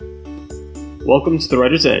Welcome to The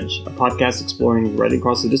Writer's Edge, a podcast exploring writing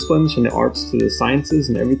across the disciplines from the arts to the sciences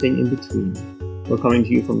and everything in between. We're coming to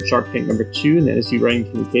you from Shark Tank number 2 in the NSU Writing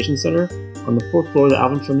Communication Center on the 4th floor of the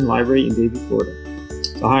Alvin Sherman Library in Davie, Florida.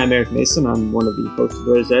 So hi, I'm Eric Mason. I'm one of the hosts of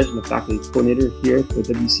The Writer's Edge and the faculty coordinator here for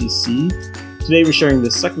WCC. Today we're sharing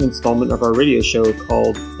the second installment of our radio show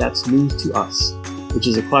called That's News to Us, which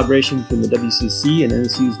is a collaboration between the WCC and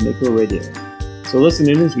NSU's Mako Radio. So listen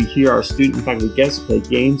in as we hear our student and faculty guests play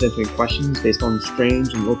games answering questions based on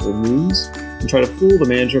strange and local news and try to fool the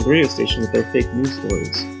manager of the radio station with their fake news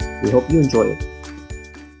stories. We hope you enjoy it.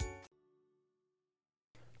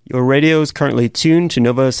 Your radio is currently tuned to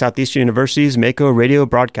Nova Southeastern University's Mako Radio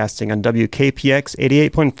broadcasting on WKPX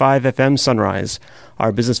 88.5 FM Sunrise.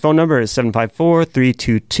 Our business phone number is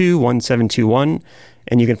 754-322-1721,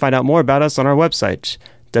 and you can find out more about us on our website,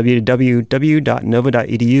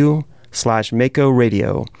 www.nova.edu/Mako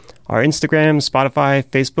Radio. Our Instagram, Spotify,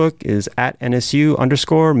 Facebook is at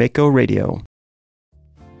NSU_Mako Radio.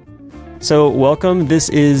 So welcome. This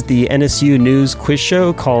is the NSU News quiz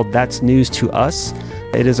show called That's News to Us.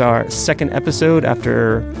 It is our second episode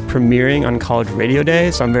after premiering on College Radio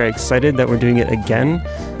Day, so I'm very excited that we're doing it again.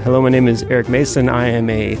 Hello, my name is Eric Mason. I am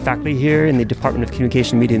a faculty here in the Department of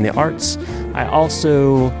Communication, Media, and the Arts. I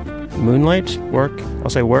also work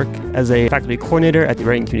as a faculty coordinator at the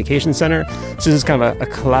Writing Communication Center. So this is kind of a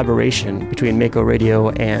collaboration between Mako Radio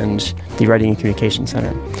and the Writing and Communication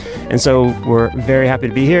Center. And so we're very happy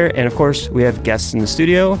to be here. And of course, we have guests in the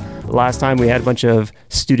studio. Last time we had a bunch of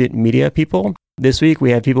student media people. This week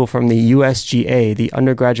we have people from the USGA, the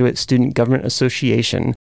Undergraduate Student Government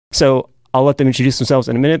Association. So I'll let them introduce themselves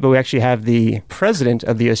in a minute, but we actually have the president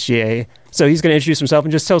of the USGA. So he's going to introduce himself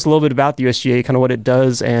and just tell us a little bit about the USGA, kind of what it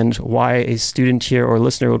does and why a student here or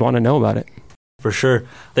listener would want to know about it. For sure.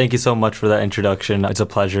 Thank you so much for that introduction. It's a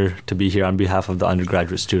pleasure to be here on behalf of the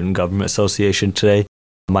Undergraduate Student Government Association today.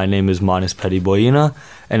 My name is Manis Petty-Boyina,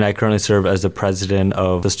 and I currently serve as the president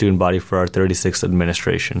of the student body for our 36th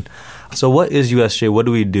administration. So what is USGA? What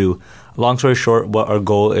do we do? Long story short, what our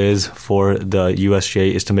goal is for the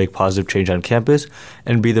USGA is to make positive change on campus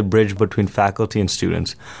and be the bridge between faculty and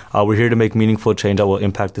students. We're here to make meaningful change that will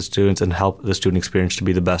impact the students and help the student experience to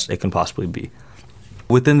be the best it can possibly be.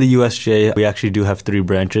 Within the USGA, we actually do have three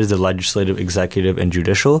branches, the legislative, executive, and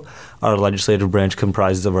judicial. Our legislative branch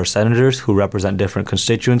comprises of our senators who represent different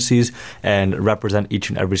constituencies and represent each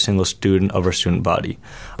and every single student of our student body.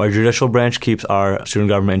 Our judicial branch keeps our student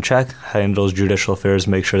government in check, handles judicial affairs,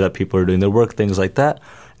 makes sure that people are doing their work, things like that.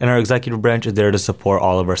 And our executive branch is there to support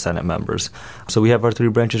all of our Senate members. So we have our three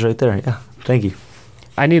branches right there. Yeah, thank you.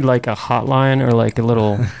 I need like a hotline or like a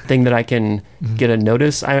little thing that I can get a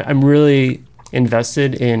notice. I'm really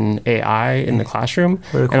invested in AI in the classroom.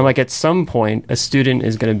 Cool. And I'm like, at some point, a student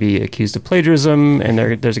is going to be accused of plagiarism and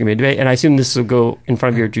there's going to be a debate. And I assume this will go in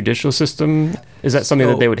front of your judicial system. Is that something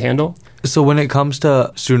that they would handle? So when it comes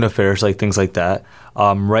to student affairs, like things like that,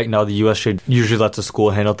 right now the USGA usually lets the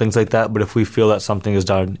school handle things like that. But if we feel that something is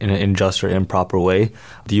done in an unjust or improper way,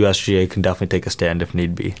 the USGA can definitely take a stand if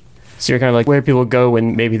need be. So you're kind of like where people go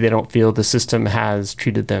when maybe they don't feel the system has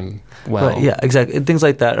treated them well. Right, yeah, exactly. Things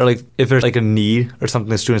like that. Or like if there's like a need or something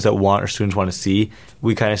that students want to see,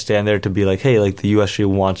 we kind of stand there to be like, hey, like the USGA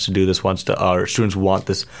wants to do this, our students want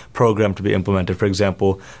this program to be implemented. For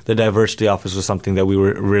example, the diversity office was something that we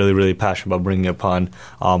were really, really passionate about bringing upon,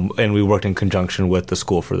 and we worked in conjunction with the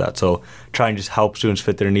school for that. So try and just help students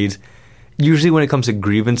fit their needs. Usually when it comes to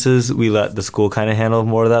grievances, we let the school kind of handle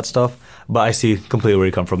more of that stuff. But I see completely where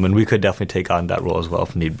you come from, and we could definitely take on that role as well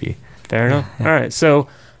if need be. Fair enough. Yeah. All right. So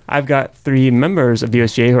I've got three members of the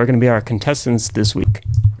USGA who are going to be our contestants this week.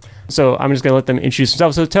 So I'm just going to let them introduce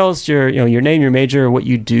themselves. So tell us your name, your major, what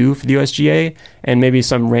you do for the USGA, and maybe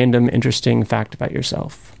some random interesting fact about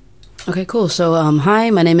yourself. Okay, cool. So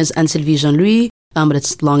hi, my name is Anne-Sylvie Jean-Louis, but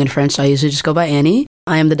it's long in French, so I usually just go by Annie.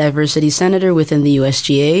 I am the diversity senator within the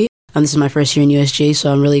USGA. This is my first year in USGA,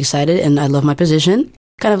 so I'm really excited, and I love my position.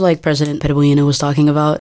 Kind of like President Petty-Boyina was talking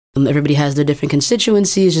about. Everybody has their different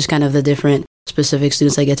constituencies, just kind of the different specific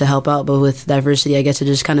students I get to help out. But with diversity, I get to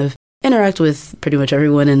just kind of interact with pretty much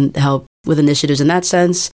everyone and help with initiatives in that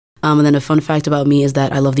sense. And then a fun fact about me is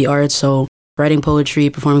that I love the arts. So writing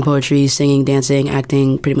poetry, performing poetry, singing, dancing,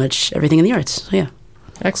 acting, pretty much everything in the arts. So yeah.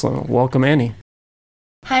 Excellent. Welcome, Annie.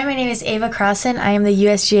 Hi, my name is Ava Crossan. I am the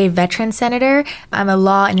USGA Veteran Senator. I'm a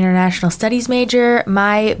Law and International Studies major.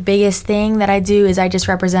 My biggest thing that I do is I just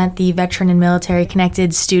represent the veteran and military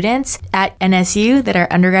connected students at NSU that are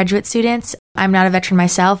undergraduate students. I'm not a veteran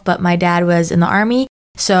myself, but my dad was in the Army,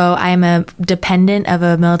 so I'm a dependent of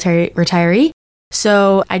a military retiree.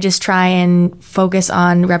 So I just try and focus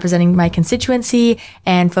on representing my constituency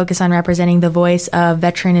and focus on representing the voice of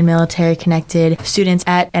veteran and military connected students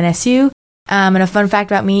at NSU. And a fun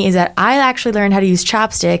fact about me is that I actually learned how to use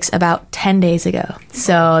chopsticks about 10 days ago.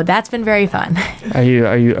 So that's been very fun. Are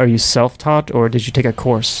you self-taught, or did you take a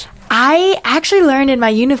course? I actually learned in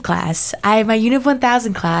my UNIV class. My UNIV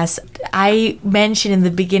 1000 class, I mentioned in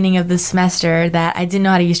the beginning of the semester that I didn't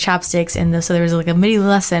know how to use chopsticks, and so there was like a mini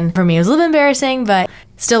lesson for me. It was a little embarrassing, but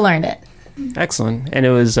still learned it. Excellent. And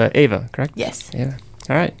it was Ava, correct? Yes. Yeah.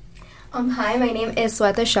 All right. Hi, my name is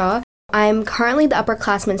Sweta Shah. I'm currently the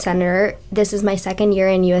upperclassman senator. This is my second year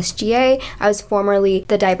in USGA. I was formerly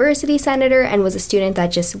the diversity senator and was a student that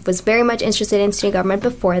just was very much interested in student government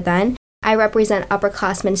before then. I represent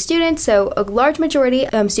upperclassmen students, so a large majority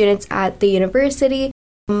of students at the university.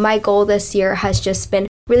 My goal this year has just been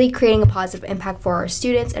really creating a positive impact for our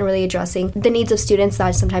students and really addressing the needs of students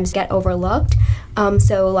that sometimes get overlooked.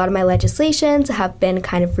 So a lot of my legislations have been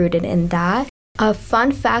kind of rooted in that. A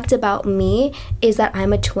fun fact about me is that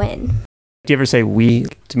I'm a twin. Do you ever say we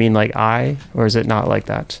to mean like I, or is it not like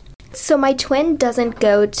that? So my twin doesn't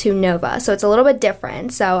go to Nova, so it's a little bit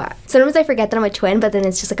different. So sometimes I forget that I'm a twin, but then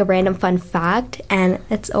it's just like a random fun fact, and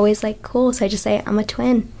it's always like cool, so I just say I'm a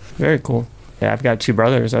twin. Very cool. Yeah, I've got two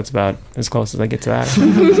brothers. That's about as close as I get to that.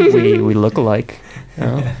 we look alike. You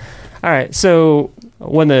know? All right, so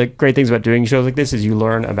one of the great things about doing shows like this is you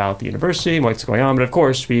learn about the university and what's going on, but of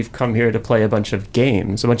course we've come here to play a bunch of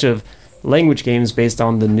games, a bunch of language games based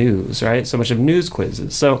on the news, right? So much of news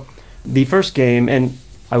quizzes. So the first game, and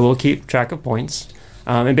I will keep track of points.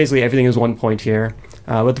 And basically everything is 1 point here.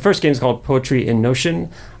 But the first game is called Poetry in Notion.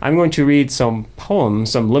 I'm going to read some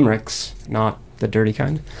poems, some limericks, not the dirty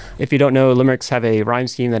kind. If you don't know, limericks have a rhyme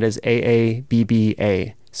scheme that is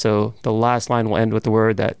AABBA. So the last line will end with the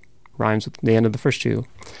word that rhymes with the end of the first two.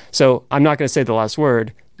 So I'm not going to say the last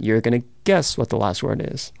word. You're going to guess what the last word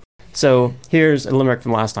is. So here's a limerick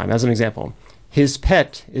from last time as an example. His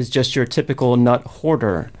pet is just your typical nut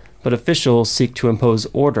hoarder, but officials seek to impose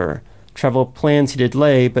order. Travel plans he did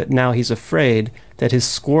lay, but now he's afraid that his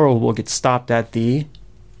squirrel will get stopped at the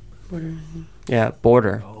border. Yeah,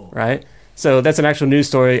 border, right? So that's an actual news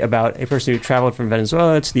story about a person who traveled from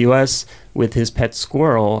Venezuela to the U.S. with his pet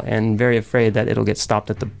squirrel and very afraid that it'll get stopped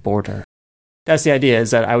at the border. That's the idea,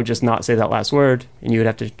 is that I would just not say that last word, and you would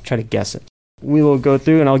have to try to guess it. We will go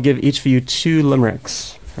through, and I'll give each of you 2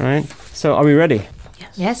 limericks, all right? So are we ready?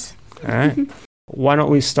 Yes. All right. Why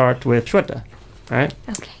don't we start with Shweta, all right?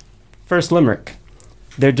 Okay. First limerick.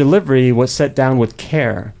 Their delivery was set down with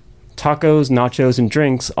care. Tacos, nachos, and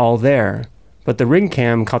drinks all there. But the ring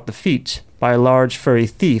cam caught the feet by a large furry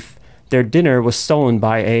thief. Their dinner was stolen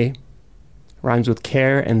by a... Rhymes with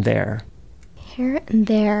care and there. Here and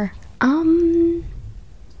there. I'll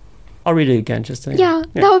read it again just to... Yeah,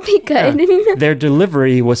 that would be good. Yeah. Their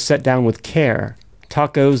delivery was set down with care.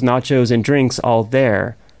 Tacos, nachos, and drinks all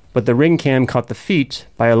there. But the ring cam caught the feet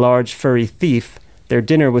by a large furry thief. Their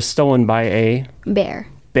dinner was stolen by a... Bear.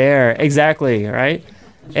 Bear, exactly, right?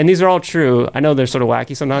 And these are all true. I know they're sort of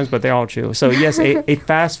wacky sometimes, but they're all true. So yes, a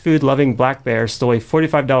fast food loving black bear stole a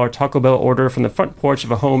 $45 Taco Bell order from the front porch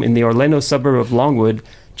of a home in the Orlando suburb of Longwood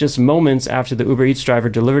just moments after the Uber Eats driver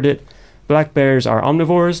delivered it. Black bears are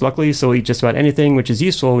omnivores, luckily, so eat just about anything, which is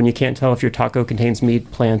useful when you can't tell if your taco contains meat,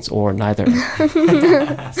 plants, or neither.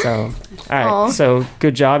 So, all right. Aww. So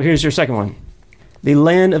good job. Here's your second one. The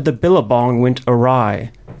land of the Billabong went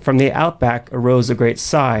awry. From the outback arose a great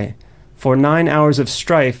sigh. For 9 hours of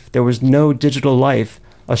strife, there was no digital life.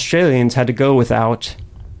 Australians had to go without...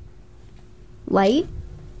 Light?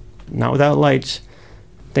 Not without light.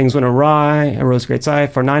 Things went awry, arose a great sigh.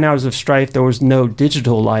 For 9 hours of strife, there was no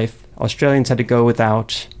digital life. Australians had to go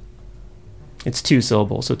without... It's 2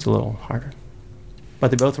 syllables, so it's a little harder.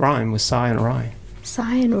 But they both rhyme with sigh and awry.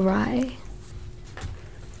 Sigh and rye.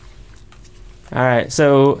 All right,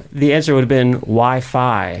 so the answer would have been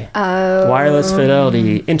Wi-Fi. Wireless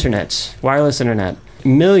fidelity, internet, wireless internet.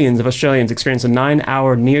 Millions of Australians experienced a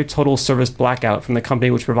 9-hour near-total service blackout from the company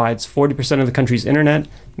which provides 40% of the country's internet,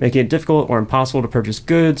 making it difficult or impossible to purchase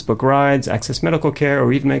goods, book rides, access medical care,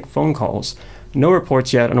 or even make phone calls. No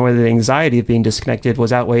reports yet on whether the anxiety of being disconnected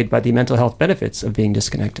was outweighed by the mental health benefits of being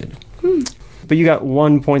disconnected. But you got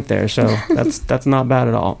 1 point there, so that's not bad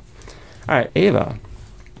at all. All right, Ava.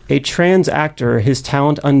 A trans actor, his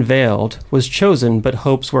talent unveiled, was chosen, but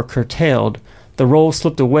hopes were curtailed. The role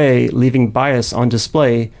slipped away, leaving bias on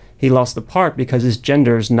display. He lost the part because his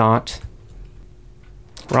gender's not...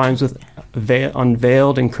 Rhymes with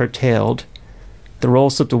unveiled and curtailed. The role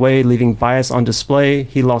slipped away, leaving bias on display.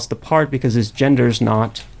 He lost the part because his gender's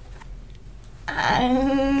not...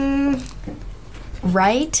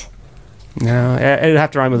 Right? No, it'd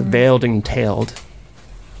have to rhyme with veiled and tailed.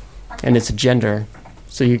 And it's a gender.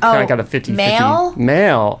 So you kind of got a 50-50. Male?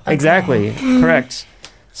 Male, Okay. exactly. Correct.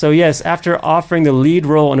 So yes, after offering the lead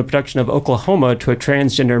role in a production of Oklahoma to a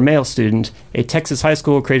transgender male student, a Texas high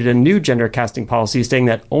school created a new gender casting policy stating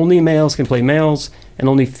that only males can play males and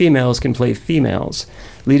only females can play females,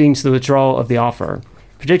 leading to the withdrawal of the offer.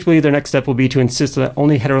 Predictably, their next step will be to insist that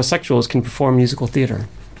only heterosexuals can perform musical theater.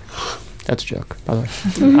 That's a joke, by the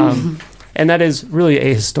way. And that is really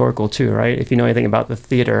ahistorical too, right? If you know anything about the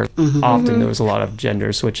theater, often there was a lot of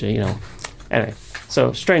gender switching, Anyway,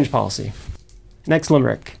 so strange policy. Next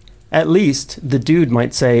limerick. At least the dude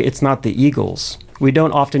might say it's not the Eagles. We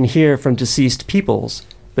don't often hear from deceased peoples,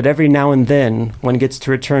 but every now and then, one gets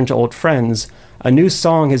to return to old friends, a new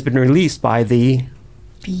song has been released by the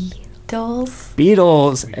Beatles.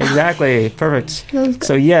 Beatles. Exactly. Perfect.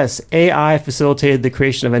 So yes, AI facilitated the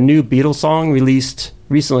creation of a new Beatles song released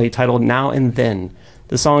recently titled Now and Then.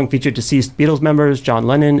 The song featured deceased Beatles members John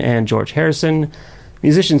Lennon and George Harrison.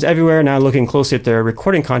 Musicians everywhere are now looking closely at their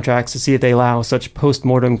recording contracts to see if they allow such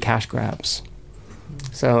post-mortem cash grabs.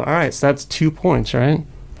 So, all right, so that's 2 points, right?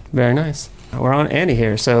 Very nice. We're on Annie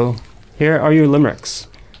here, so here are your limericks.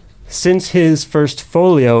 Since his first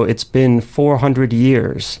folio, it's been 400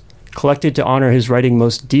 years. Collected to honor his writing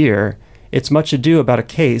most dear, it's much ado about a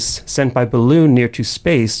case sent by balloon near to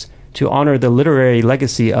space to honor the literary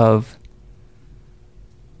legacy of...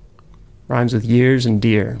 Rhymes with years and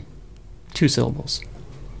dear. 2 syllables.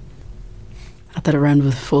 I thought it rhymed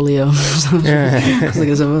with folio. I was like,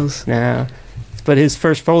 is something else? Yeah. But his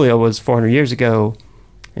first folio was 400 years ago.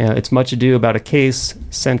 It's much ado about a case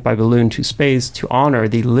sent by balloon to space to honor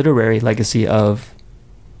the literary legacy of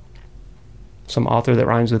some author that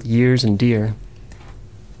rhymes with years and dear.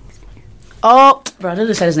 Oh, bro, I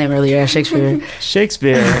just said his name earlier. Shakespeare.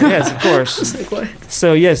 Shakespeare, yes, of course. Just like, what?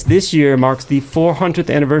 So yes, this year marks the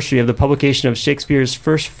 400th anniversary of the publication of Shakespeare's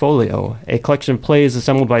first folio, a collection of plays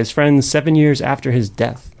assembled by his friends 7 years after his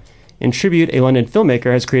death. In tribute, a London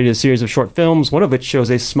filmmaker has created a series of short films, one of which shows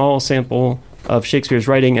a small sample of Shakespeare's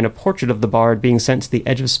writing and a portrait of the bard being sent to the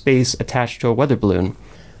edge of space attached to a weather balloon.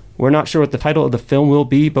 We're not sure what the title of the film will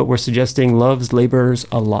be, but we're suggesting Love's Labours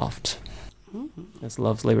Aloft. It's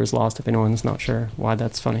Love's Labours Lost, if anyone's not sure why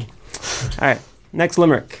that's funny. All right, next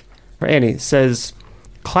limerick for Annie says,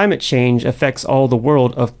 climate change affects all the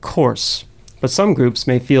world, of course, but some groups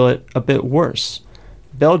may feel it a bit worse.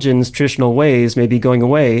 Belgians' traditional ways may be going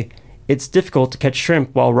away. It's difficult to catch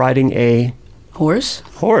shrimp while riding a... Horse?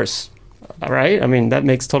 Horse, right? I mean, that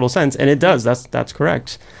makes total sense, and it does. That's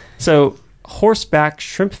correct. So horseback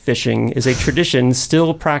shrimp fishing is a tradition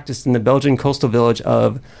still practiced in the Belgian coastal village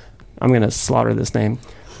of... I'm going to slaughter this name,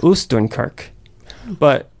 Oostdunkirk.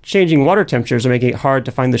 But changing water temperatures are making it hard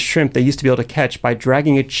to find the shrimp they used to be able to catch by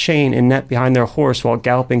dragging a chain and net behind their horse while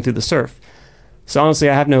galloping through the surf. So honestly,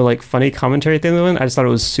 I have no funny commentary at the end of it. I just thought it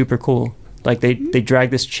was super cool. They drag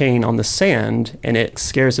this chain on the sand and it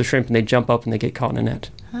scares the shrimp and they jump up and they get caught in a net.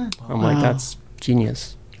 I'm like, that's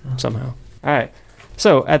genius somehow. All right.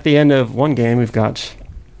 So at the end of one game, we've got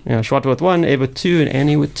Shweta with 1, Ava with 2, and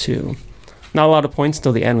Annie with 2. Not a lot of points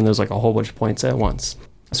till the end when there's a whole bunch of points at once.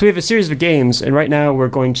 So we have a series of games, and right now we're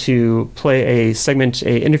going to play a segment,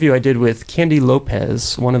 a interview I did with Candy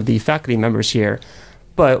Lopez, one of the faculty members here.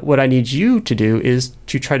 But what I need you to do is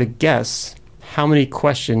to try to guess how many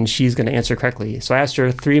questions she's going to answer correctly. So I asked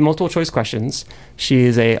her 3 multiple choice questions. She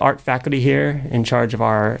is a art faculty here in charge of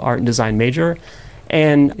our art and design major,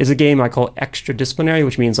 and is a game I call extra disciplinary,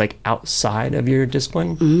 which means outside of your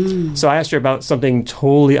discipline. So I asked her about something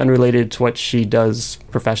totally unrelated to what she does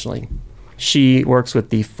professionally. She works with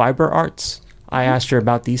the fiber arts. I asked her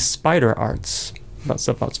about the spider arts, about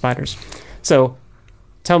stuff about spiders. So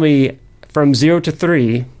tell me, from 0 to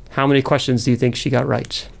 3, how many questions do you think she got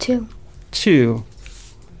right? 2. 2.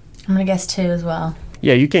 I'm going to guess 2 as well.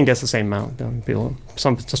 Yeah, you can guess the same amount.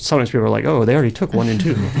 Sometimes people are like, oh, they already took 1 and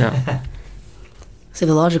 2. No. See,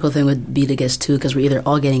 the logical thing would be to guess 2 because we're either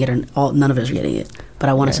all getting it or none of us are getting it. But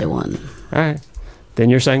I want to say 1. All right. Then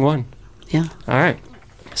you're saying 1. Yeah. All right.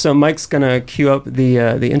 So Mike's going to cue up the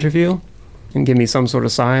interview and give me some sort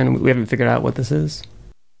of sign. We haven't figured out what this is.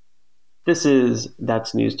 This is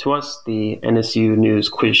That's News to Us, the NSU News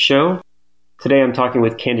Quiz Show. Today I'm talking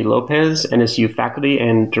with Candy Lopez, NSU faculty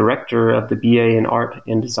and director of the BA in Art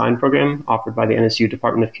and Design program offered by the NSU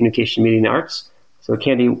Department of Communication, Media, and Arts. So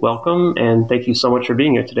Candy, welcome, and thank you so much for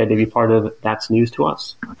being here today to be part of That's News to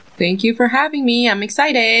Us. Thank you for having me. I'm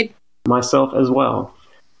excited. Myself as well.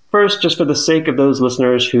 First, just for the sake of those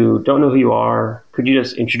listeners who don't know who you are, could you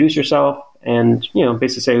just introduce yourself and,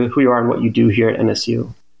 basically say who you are and what you do here at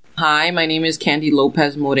NSU? Hi, my name is Candy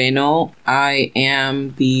Lopez Moreno. I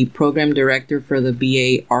am the program director for the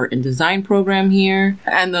BA Art and Design program here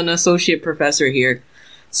and an associate professor here.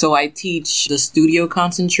 So I teach the studio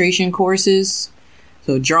concentration courses.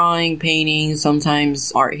 So drawing, painting,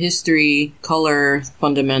 sometimes art history, color,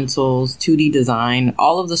 fundamentals, 2D design,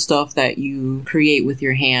 all of the stuff that you create with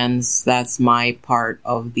your hands, that's my part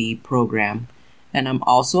of the program. And I'm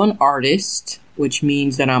also an artist, which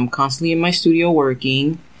means that I'm constantly in my studio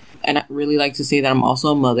working. And I really like to say that I'm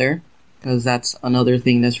also a mother, because that's another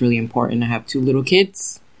thing that's really important. I have 2 little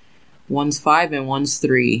kids. One's 5 and one's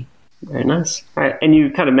 3. Very nice. All right. And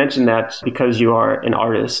you kind of mentioned that because you are an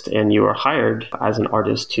artist and you are hired as an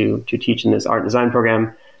artist to teach in this art design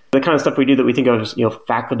program, the kind of stuff we do that we think of as,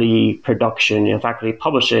 faculty production, faculty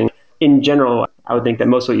publishing. In general, I would think that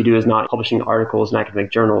most of what you do is not publishing articles in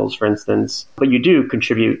academic journals, for instance, but you do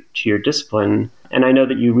contribute to your discipline. And I know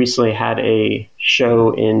that you recently had a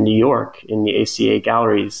show in New York in the ACA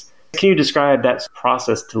galleries. Can you describe that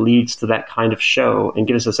process that leads to that kind of show and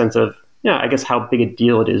give us a sense of, I guess how big a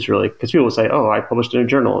deal it is really? Because people will say, oh, I published in a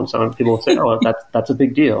journal. And some people will say, oh, that's a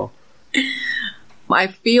big deal. I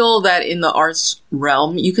feel that in the arts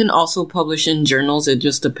realm, you can also publish in journals. It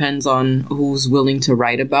just depends on who's willing to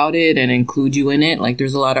write about it and include you in it. Like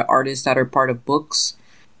there's a lot of artists that are part of books.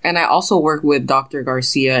 And I also work with Dr.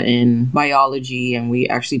 Garcia in biology, and we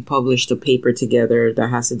actually published a paper together that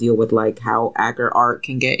has to deal with like how agar art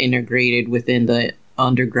can get integrated within the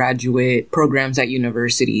undergraduate programs at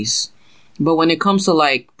universities. But when it comes to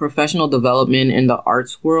like professional development in the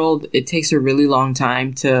arts world, it takes a really long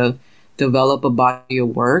time to develop a body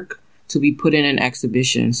of work to be put in an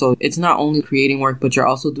exhibition. So it's not only creating work, but you're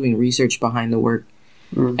also doing research behind the work.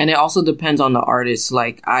 And it also depends on the artist.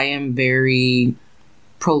 Like I am very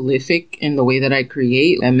prolific in the way that I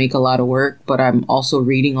create and make a lot of work, but I'm also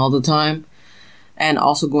reading all the time and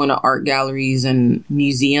also going to art galleries and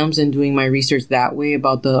museums and doing my research that way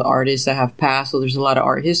about the artists that have passed. So there's a lot of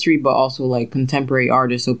art history, but also like contemporary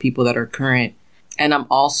artists, so people that are current. And I'm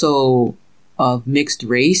also of mixed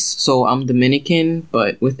race, so I'm Dominican,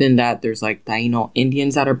 but within that there's like Taino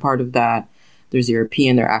Indians that are part of that. There's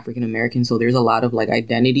European, they're African American, so there's a lot of like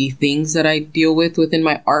identity things that I deal with within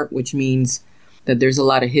my art, which means that there's a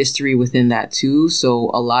lot of history within that too.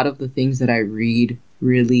 So a lot of the things that I read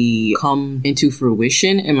really come into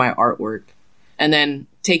fruition in my artwork. And then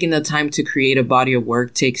taking the time to create a body of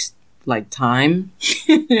work takes like time,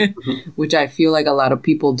 which I feel like a lot of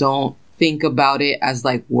people don't think about it as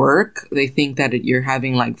like work. They think that you're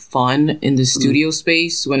having like fun in the studio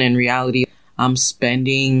space, when in reality, I'm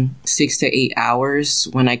spending 6 to 8 hours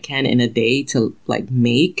when I can in a day to like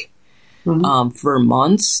make for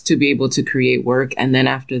months to be able to create work. And then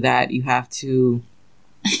after that, you have to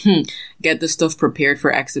get the stuff prepared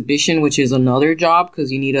for exhibition, which is another job,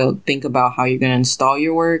 because you need to think about how you're going to install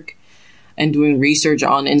your work and doing research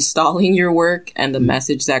on installing your work and the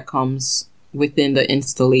message that comes within the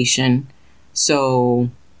installation.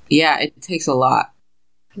 So yeah, it takes a lot.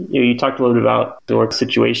 You talked a little bit about the work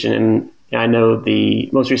situation, and I know the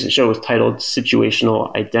most recent show was titled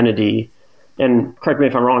Situational Identity. And correct me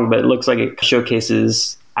if I'm wrong, but it looks like it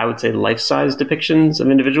showcases, I would say, life-size depictions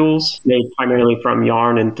of individuals made primarily from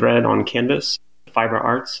yarn and thread on canvas, fiber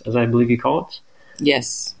arts, as I believe you call it.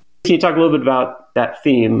 Yes. Can you talk a little bit about that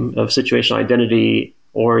theme of situational identity,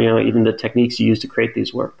 or even the techniques you use to create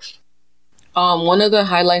these works? One of the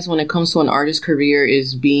highlights when it comes to an artist's career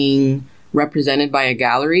is being represented by a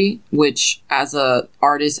gallery, which as an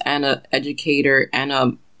artist and an educator and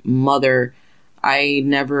a mother, I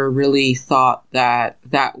never really thought that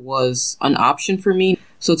that was an option for me.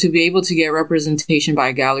 So to be able to get representation by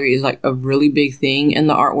a gallery is like a really big thing in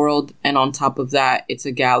the art world. And on top of that, it's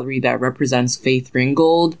a gallery that represents Faith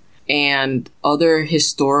Ringgold and other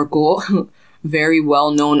historical, very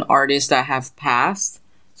well-known artists that have passed.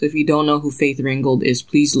 So if you don't know who Faith Ringgold is,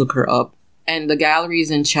 please look her up. And the gallery is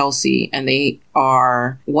in Chelsea, and they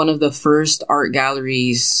are one of the first art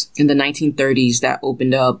galleries in the 1930s that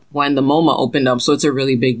opened up when the MoMA opened up. So it's a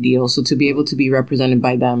really big deal. So to be able to be represented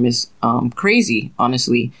by them is crazy,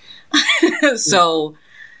 honestly. So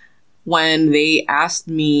when they asked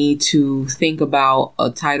me to think about a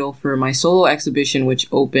title for my solo exhibition, which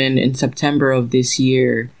opened in September of this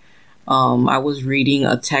year, I was reading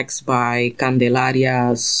a text by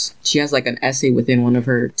Candelaria's. She has like an essay within one of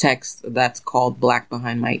her texts that's called Black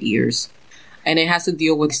Behind My Ears. And it has to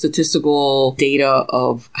deal with statistical data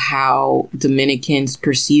of how Dominicans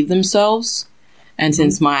perceive themselves. And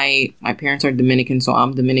since my parents are Dominican, so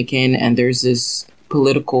I'm Dominican, and there's this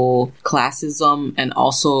political classism and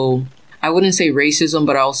also, I wouldn't say racism,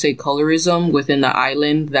 but I'll say colorism within the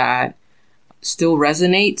island that still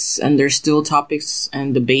resonates, and there's still topics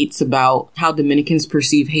and debates about how Dominicans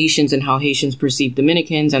perceive Haitians and how Haitians perceive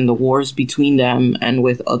Dominicans and the wars between them and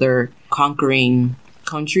with other conquering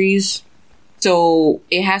countries. So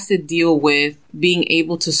it has to deal with being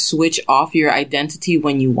able to switch off your identity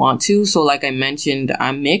when you want to. So like I mentioned,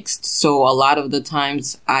 I'm mixed. So a lot of the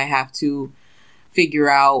times I have to figure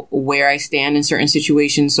out where I stand in certain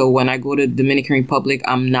situations. So when I go to Dominican Republic,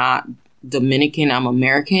 I'm not Dominican, I'm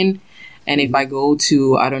American. And if I go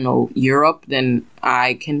to, I don't know, Europe, then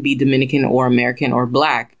I can be Dominican or American or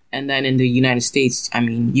Black. And then in the United States, I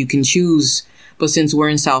mean, you can choose. But since we're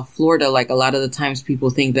in South Florida, like a lot of the times people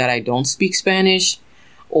think that I don't speak Spanish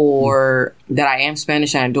or that I am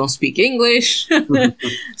Spanish and I don't speak English.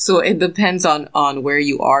 So it depends on where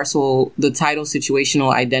you are. So the title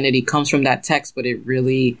situational identity comes from that text, but it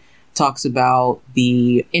really talks about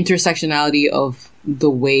the intersectionality of the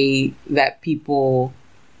way that people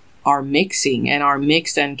are mixing and are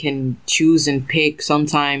mixed and can choose and pick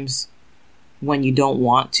sometimes when you don't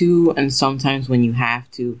want to and sometimes when you have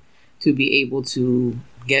to be able to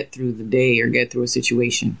get through the day or get through a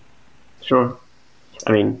situation. Sure.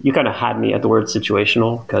 I mean, you kind of had me at the word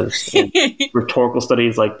situational because in rhetorical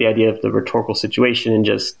studies, like the idea of the rhetorical situation and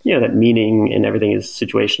just, that meaning and everything is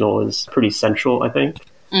situational is pretty central, I think.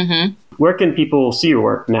 Mm-hmm. Where can people see your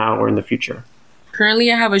work now or in the future?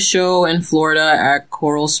 Currently, I have a show in Florida at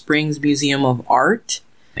Coral Springs Museum of Art.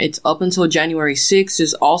 It's up until January 6th.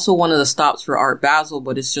 It's also one of the stops for Art Basel,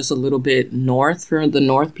 but it's just a little bit north for the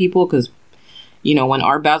north people because, when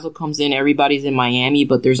Art Basel comes in, everybody's in Miami,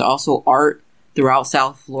 but there's also art throughout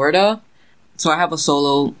South Florida. So I have a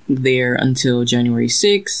solo there until January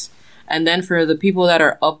 6th. And then for the people that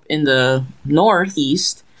are up in the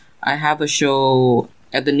Northeast, I have a show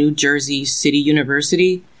at the New Jersey City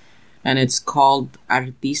University, and it's called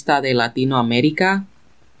Artista de Latinoamérica.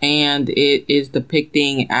 And it is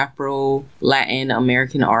depicting Afro-Latin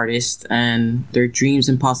American artists and their dreams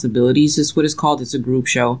and possibilities is what it's called. It's a group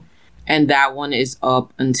show. And that one is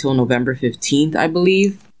up until November 15th, I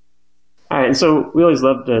believe. All right, and so we always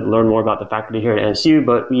love to learn more about the faculty here at NSU,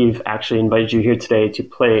 but we've actually invited you here today to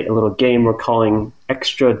play a little game we're calling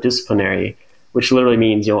extra-disciplinary, which literally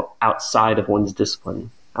means, outside of one's discipline,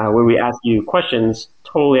 where we ask you questions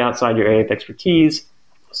totally outside your area of expertise.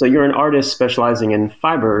 So you're an artist specializing in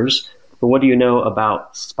fibers, but what do you know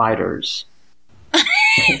about spiders?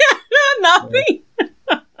 Nothing.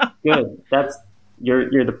 Good.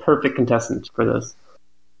 You're the perfect contestant for this.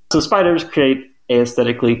 So spiders create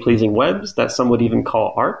aesthetically pleasing webs that some would even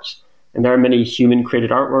call art. And there are many human-created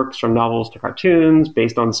artworks from novels to cartoons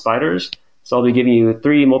based on spiders. So I'll be giving you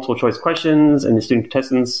 3 multiple-choice questions, and the student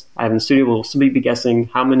contestants I have in the studio will simply be guessing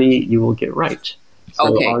how many you will get right.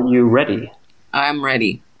 So okay. Are you ready? I'm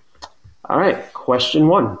ready. All right. Question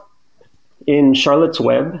 1. In Charlotte's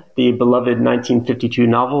Web, the beloved 1952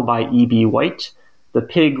 novel by E.B. White, the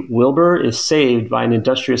pig Wilbur is saved by an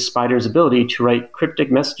industrious spider's ability to write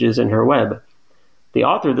cryptic messages in her web. The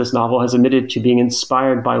author of this novel has admitted to being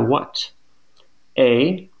inspired by what?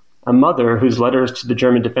 A mother whose letters to the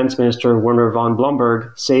German defense minister Werner von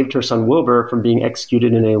Blomberg saved her son Wilbur from being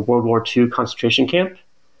executed in a World War II concentration camp.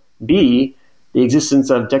 B, the existence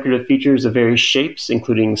of decorative features of various shapes,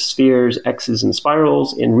 including spheres, X's, and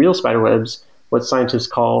spirals, in real spiderwebs, what scientists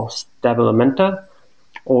call stabilimenta.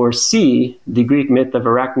 Or C, the Greek myth of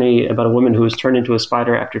Arachne about a woman who was turned into a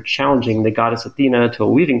spider after challenging the goddess Athena to a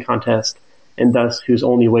weaving contest, and thus whose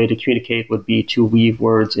only way to communicate would be to weave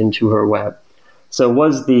words into her web. So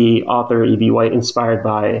was the author E.B. White inspired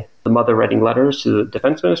by the mother writing letters to the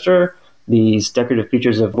defense minister, these decorative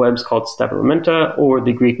features of webs called stabilimenta, or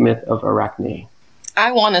the Greek myth of Arachne?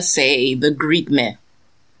 I want to say the Greek myth.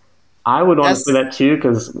 I would want to say that too,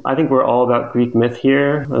 because I think we're all about Greek myth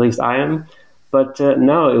here, at least I am. But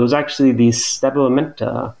no, it was actually the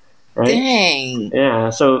stabilimenta, right? Dang. Yeah,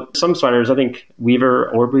 so some spiders, I think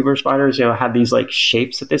orb weaver spiders, have these like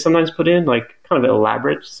shapes that they sometimes put in, like kind of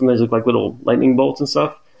elaborate. Sometimes look like little lightning bolts and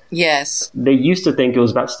stuff. Yes. They used to think it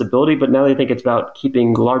was about stability, but now they think it's about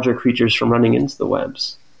keeping larger creatures from running into the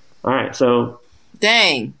webs. All right, so...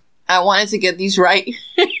 Dang. I wanted to get these right.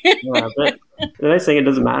 Yeah, but the nice thing, it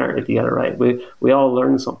doesn't matter if you got it right. We all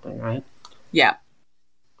learn something, right? Yeah.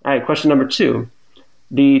 All right, question number 2.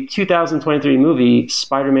 The 2023 movie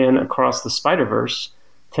Spider-Man Across the Spider-Verse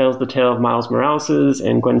tells the tale of Miles Morales'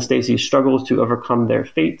 and Gwen Stacy's struggles to overcome their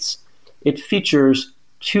fates. It features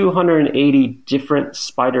 280 different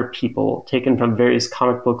spider people taken from various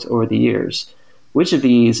comic books over the years. Which of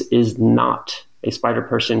these is not a spider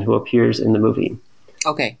person who appears in the movie?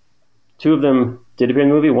 Okay. 2 of them did appear in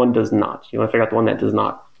the movie, 1 does not. You want to figure out the one that does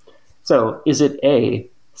not. So, is it A,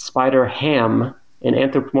 Spider Ham, an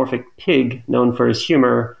anthropomorphic pig known for his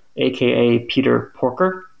humor, aka Peter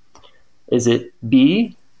Porker? Is it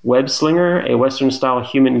B, Web Slinger, a Western-style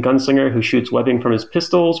human gunslinger who shoots webbing from his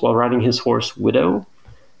pistols while riding his horse Widow?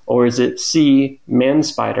 Or is it C, Man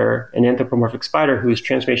Spider, an anthropomorphic spider whose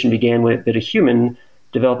transformation began with a bit of human,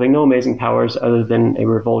 developing no amazing powers other than a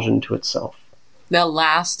revulsion to itself? The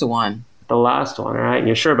last one. The last one, all right?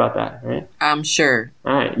 You're sure about that, right? I'm sure.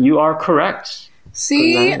 All right, you are correct.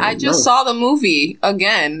 See, I just saw the movie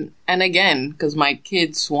again and again because my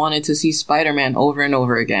kids wanted to see Spider-Man over and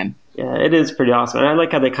over again. Yeah, it is pretty awesome. And I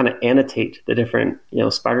like how they kind of annotate the different,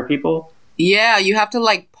 spider people. Yeah, you have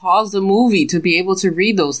to pause the movie to be able to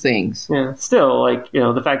read those things. Yeah, still,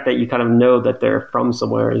 the fact that you kind of know that they're from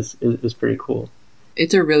somewhere is pretty cool.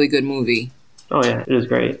 It's a really good movie. Oh, yeah, it is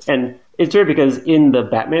great. And it's weird because in the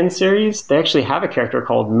Batman series, they actually have a character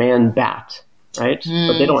called Man-Bat, right?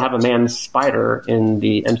 But they don't have a Man-Spider in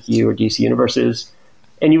the MCU or DC universes.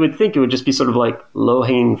 And you would think it would just be sort of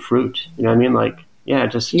low-hanging fruit. You know what I mean?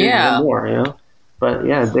 Just more, But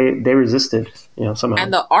yeah, they resisted, somehow.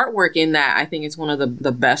 And the artwork in that, I think it's one of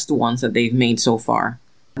the best ones that they've made so far.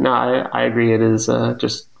 No, I agree. It is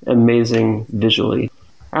just amazing visually.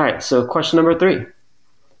 All right, so question number 3.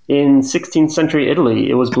 In 16th century Italy,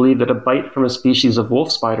 it was believed that a bite from a species of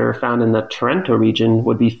wolf spider found in the Taranto region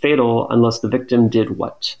would be fatal unless the victim did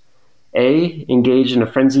what? A, engaged in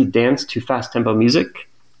a frenzied dance to fast-tempo music.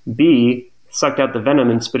 B, sucked out the venom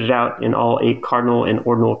and spit it out in all 8 cardinal and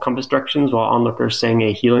ordinal compass directions while onlookers sang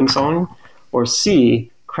a healing song. Or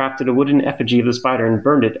C, crafted a wooden effigy of the spider and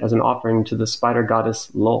burned it as an offering to the spider goddess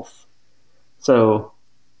Lolth. So,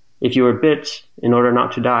 if you were bit, in order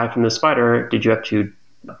not to die from the spider, did you have to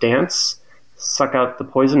dance, suck out the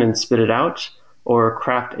poison and spit it out, or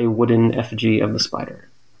craft a wooden effigy of the spider?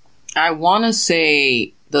 I want to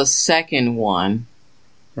say the second one.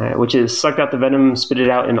 Which is sucked out the venom, spit it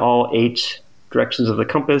out in all 8 directions of the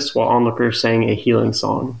compass while onlookers sang a healing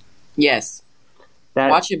song. Yes.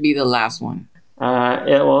 What should be the last one?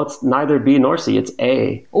 It's neither B nor C. It's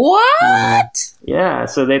A. What? Yeah,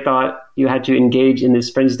 so they thought you had to engage in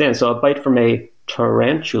this frenzied dance. So a bite from a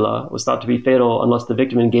tarantula was thought to be fatal unless the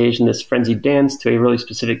victim engaged in this frenzied dance to a really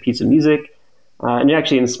specific piece of music. And it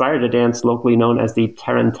actually inspired a dance locally known as the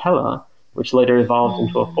tarantella, which later evolved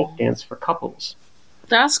into a folk dance for couples.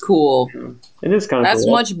 That's cool. It is kind of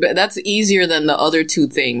cool. That's easier than the other 2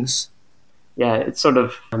 things. Yeah, it's sort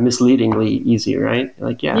of misleadingly easy, right?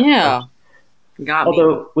 Yeah. Got me.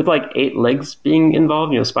 Although with 8 legs being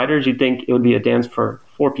involved, spiders, you'd think it would be a dance for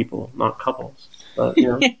 4 people, not couples. But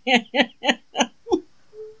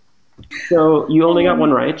So you only got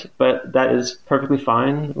one right, but that is perfectly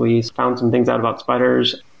fine. We found some things out about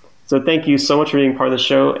spiders. So thank you so much for being part of the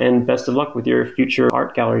show, and best of luck with your future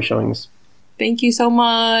art gallery showings. Thank you so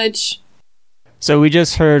much. So we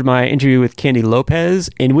just heard my interview with Candy Lopez,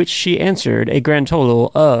 in which she answered a grand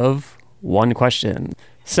total of 1 question.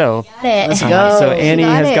 So let's go. So Annie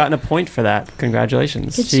has gotten a point for that.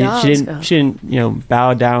 Congratulations. Good job. She didn't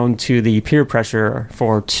bow down to the peer pressure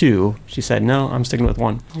for 2. She said, "No, I'm sticking with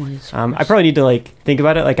 1." I probably need to think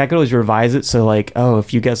about it. I could always revise it. So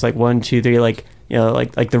if you guess 1, 2, 3,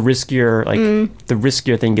 the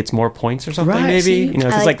riskier thing gets more points or something, maybe.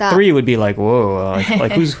 Because 3 would be whoa,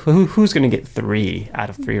 who's going to get 3 out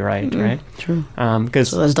of 3 right, right? True. Because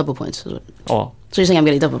so that's double points. Oh. So you're saying I'm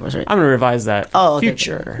getting double points, right? I'm going to revise that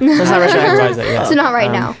future. So it's not right. So not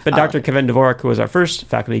right now. But Dr. Kevin Dvorak, who was our first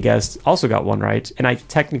faculty guest, also got 1 right. And I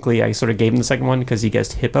sort of gave him the second one because he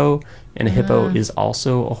guessed hippo. And a hippo is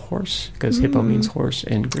also a horse because hippo means horse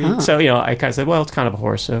in Greek. Oh. So, I kind of said, well, it's kind of a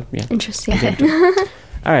horse. So, yeah. Interesting.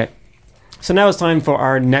 All right. So now it's time for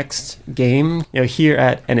our next game. Here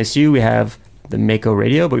at NSU, we have the Mako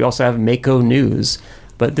Radio, but we also have Mako News.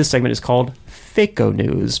 But this segment is called Fako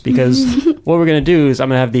News because what we're going to do is I'm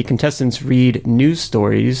going to have the contestants read news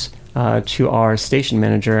stories to our station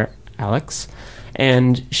manager, Alex.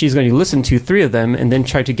 And she's going to listen to 3 of them and then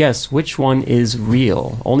try to guess which one is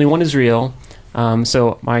real. Only one is real.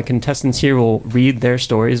 So my contestants here will read their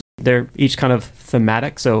stories. They're each kind of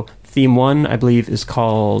thematic. So theme 1, I believe, is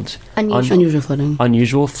called Unusual Flooding.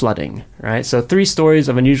 Unusual Flooding, right? So 3 stories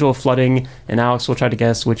of unusual flooding, and Alex will try to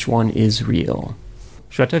guess which one is real.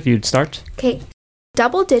 Shweta, if you'd start. Okay.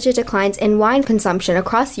 Double-digit declines in wine consumption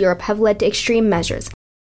across Europe have led to extreme measures.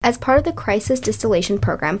 As part of the crisis distillation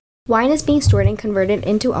program, wine is being stored and converted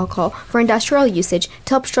into alcohol for industrial usage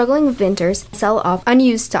to help struggling vendors sell off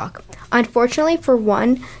unused stock. Unfortunately, for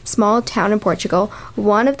one small town in Portugal,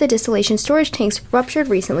 one of the distillation storage tanks ruptured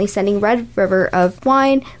recently, sending red river of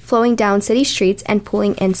wine flowing down city streets and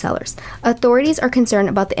pooling in cellars. Authorities are concerned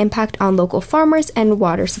about the impact on local farmers and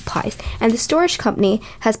water supplies, and the storage company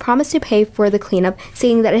has promised to pay for the cleanup,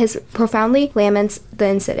 saying that it profoundly laments the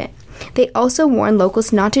incident. They also warned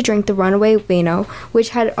locals not to drink the runaway vino, which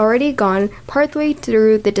had already gone partway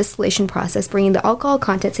through the distillation process, bringing the alcohol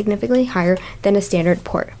content significantly higher than a standard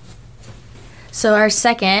port. So our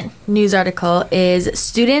second news article is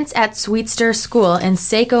students at Sweetster School in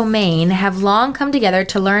Saco, Maine have long come together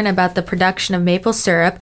to learn about the production of maple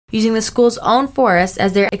syrup using the school's own forest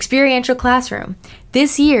as their experiential classroom.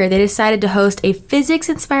 This year, they decided to host a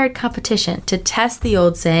physics-inspired competition to test the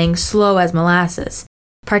old saying, slow as molasses.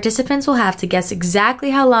 Participants will have to guess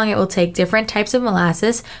exactly how long it will take different types of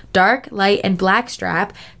molasses, dark, light, and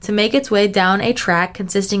blackstrap, to make its way down a track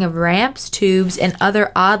consisting of ramps, tubes, and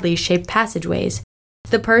other oddly shaped passageways.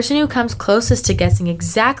 The person who comes closest to guessing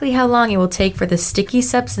exactly how long it will take for the sticky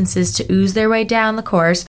substances to ooze their way down the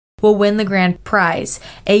course will win the grand prize,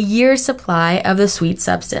 a year's supply of the sweet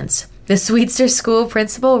substance. The Sweetster School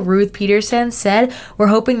principal, Ruth Peterson, said, "We're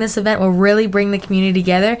hoping this event will really bring the community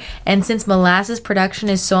together, and since molasses production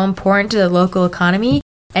is so important to the local economy,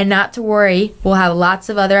 and not to worry, we'll have lots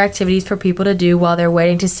of other activities for people to do while they're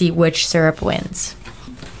waiting to see which syrup wins."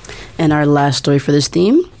 And our last story for this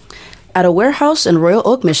theme. At a warehouse in Royal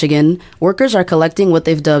Oak, Michigan, workers are collecting what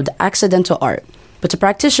they've dubbed accidental art. But to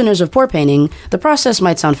practitioners of pour painting, the process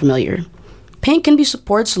might sound familiar. Paint can be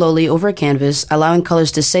poured slowly over a canvas, allowing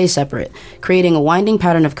colors to stay separate, creating a winding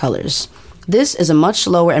pattern of colors. This is a much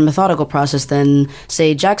slower and methodical process than,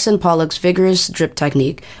 say, Jackson Pollock's vigorous drip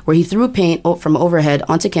technique, where he threw paint from overhead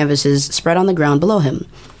onto canvases spread on the ground below him.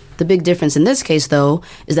 The big difference in this case, though,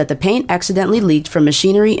 is that the paint accidentally leaked from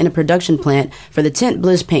machinery in a production plant for the Tint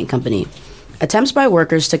Bliss Paint Company. Attempts by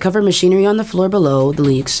workers to cover machinery on the floor below the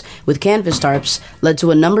leaks with canvas tarps led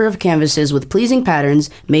to a number of canvases with pleasing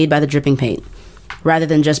patterns made by the dripping paint. Rather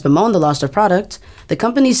than just bemoan the loss of product, the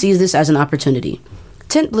company sees this as an opportunity.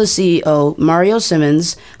 Tint Bliss CEO Mario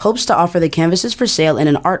Simmons hopes to offer the canvases for sale in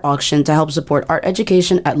an art auction to help support art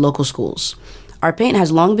education at local schools. "Our paint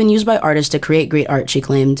has long been used by artists to create great art," she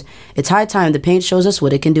claimed. "It's high time the paint shows us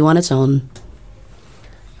what it can do on its own."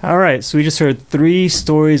 All right, so we just heard 3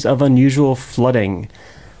 stories of unusual flooding.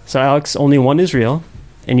 So Alex, only one is real,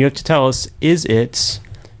 and you have to tell us, is it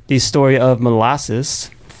the story of molasses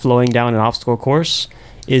flowing down an obstacle course?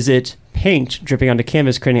 Is it paint dripping onto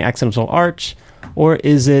canvas creating accidental art? Or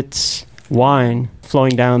is it wine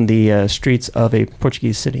flowing down the streets of a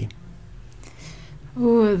Portuguese city?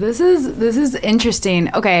 Ooh, this is interesting.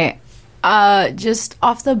 Okay, just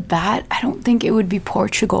off the bat, I don't think it would be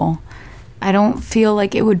Portugal. I don't feel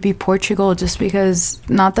like it would be Portugal just because,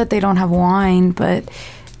 not that they don't have wine, but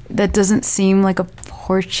that doesn't seem like a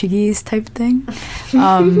Portuguese type thing.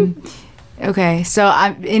 Okay, so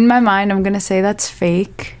in my mind, I'm going to say that's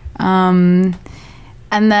fake. And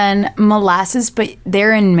then molasses, but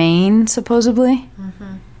they're in Maine, supposedly.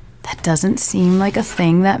 Mm-hmm. That doesn't seem like a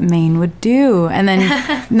thing that Maine would do. And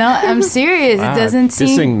then, no, I'm serious. Wow, it doesn't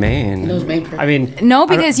seem... Dissing Maine. I mean... No,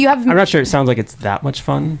 because you have... I'm not sure it sounds like it's that much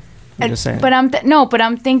fun. I'm just saying. But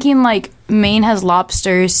I'm thinking like Maine has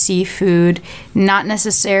lobsters, seafood, not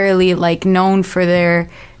necessarily like known for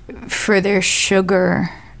their sugar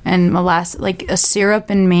and molasses, like a syrup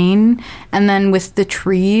in Maine, and then with the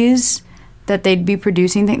trees that they'd be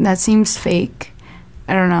producing, that seems fake.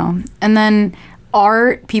 I don't know. And then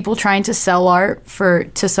art, people trying to sell art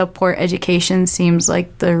to support education seems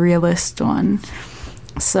like the realist one.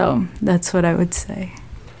 So that's what I would say.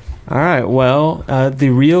 All right. Well, the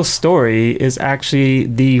real story is actually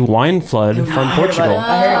the wine flood from Portugal.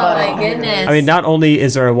 I heard about it. Oh, my goodness. I mean, not only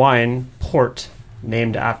is there a wine port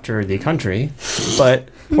named after the country, but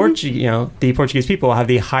the Portuguese people have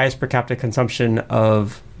the highest per capita consumption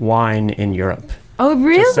of wine in Europe. Oh,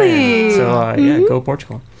 really? So, go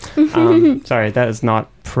Portugal. Sorry, that is not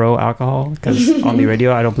pro-alcohol, because on the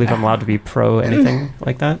radio, I don't believe I'm allowed to be pro anything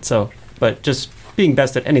like that. So, but just being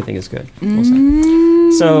best at anything is good, we'll say.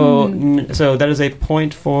 So that is a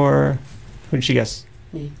point for... Who did she guess?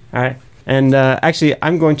 Me. All right. And actually,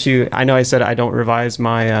 I'm going to... I know I said I don't revise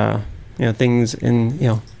my things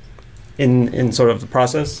in sort of the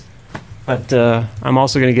process, but I'm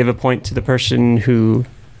also going to give a point to the person who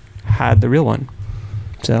had the real one.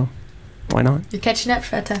 So, why not? You're catching up,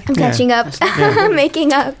 Shweta. I'm catching up.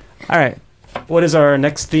 Making up. All right. What is our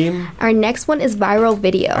next theme? Our next one is viral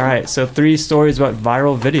video. All right. So 3 stories about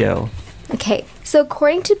viral video. Okay, so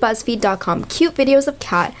according to BuzzFeed.com, cute videos of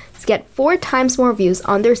cats get 4 times more views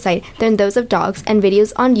on their site than those of dogs, and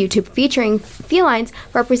videos on YouTube featuring felines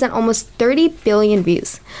represent almost 30 billion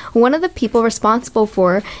views. One of the people responsible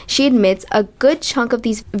for, she admits, a good chunk of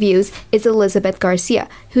these views is Elizabeth Garcia,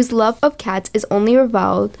 whose love of cats is only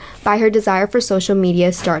revealed by her desire for social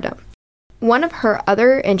media stardom. One of her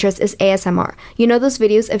other interests is ASMR. You know those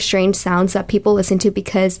videos of strange sounds that people listen to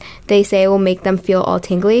because they say it will make them feel all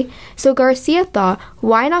tingly? So Garcia thought,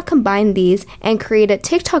 why not combine these and create a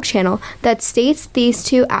TikTok channel that states these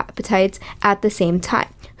 2 appetites at the same time?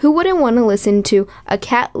 Who wouldn't want to listen to a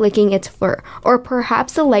cat licking its fur, or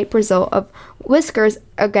perhaps the light bristle of whiskers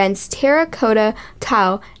against terracotta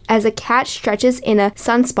tile as a cat stretches in a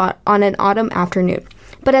sunspot on an autumn afternoon?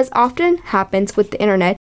 But as often happens with the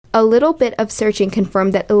internet, a little bit of searching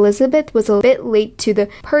confirmed that Elizabeth was a bit late to the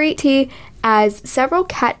party, as several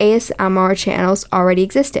cat ASMR channels already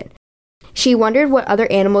existed. She wondered what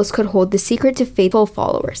other animals could hold the secret to faithful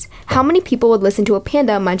followers. How many people would listen to a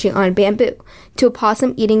panda munching on bamboo, to a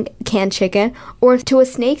possum eating canned chicken, or to a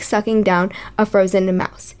snake sucking down a frozen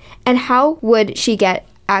mouse? And how would she get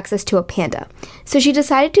access to a panda? So she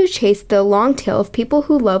decided to chase the long tail of people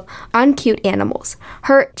who love uncute animals.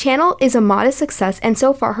 Her channel is a modest success, and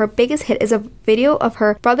so far her biggest hit is a video of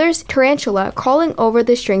her brother's tarantula crawling over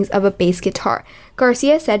the strings of a bass guitar.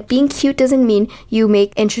 Garcia said, being cute doesn't mean you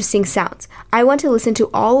make interesting sounds. I want to listen to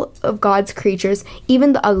all of God's creatures,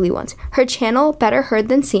 even the ugly ones. Her channel, Better Heard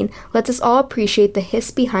Than Seen, lets us all appreciate the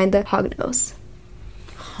hiss behind the hognose.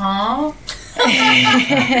 Huh?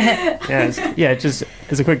 Just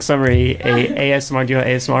as a quick summary, ASMR, do you know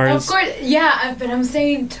what ASMR is? Of course, yeah, but I'm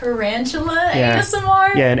saying tarantula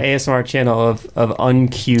ASMR? Yeah, an ASMR channel of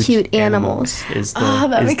uncute cute animals is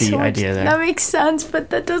the idea there. That makes sense, but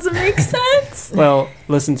that doesn't make sense. Well,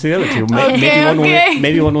 listen to the other two.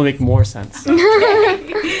 Maybe one will make more sense.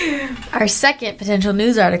 Our second potential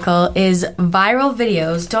news article is viral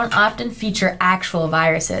videos don't often feature actual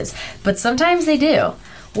viruses, but sometimes they do.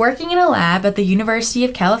 Working in a lab at the University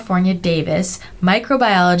of California, Davis,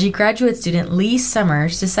 microbiology graduate student Lee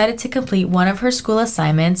Summers decided to complete one of her school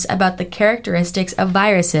assignments about the characteristics of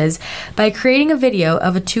viruses by creating a video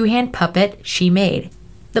of a 2-hand puppet she made.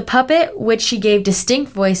 The puppet, which she gave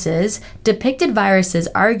distinct voices, depicted viruses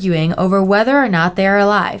arguing over whether or not they are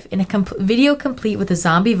alive, in a video complete with a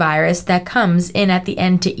zombie virus that comes in at the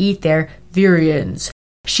end to eat their virions.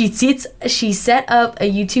 She set up a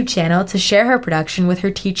YouTube channel to share her production with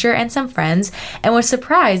her teacher and some friends, and was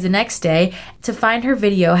surprised the next day to find her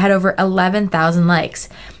video had over 11,000 likes.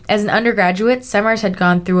 As an undergraduate, Summers had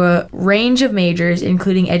gone through a range of majors,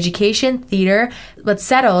 including education, theater, but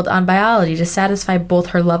settled on biology to satisfy both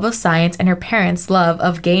her love of science and her parents' love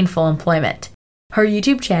of gainful employment. Her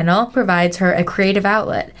YouTube channel provides her a creative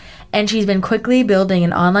outlet, and she's been quickly building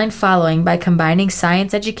an online following by combining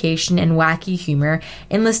science education and wacky humor,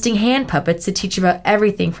 enlisting hand puppets to teach about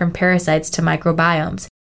everything from parasites to microbiomes.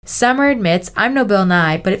 Summer admits, I'm no Bill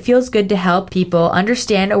Nye, but it feels good to help people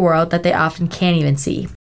understand a world that they often can't even see.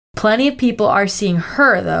 Plenty of people are seeing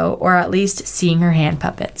her, though, or at least seeing her hand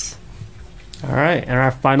puppets. All right, and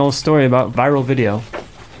our final story about viral video.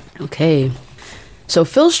 Okay. So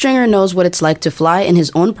Phil Stringer knows what it's like to fly in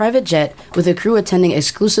his own private jet with a crew attending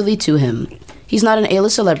exclusively to him. He's not an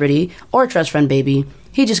A-list celebrity or a trust fund baby.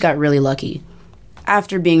 He just got really lucky.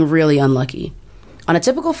 After being really unlucky. On a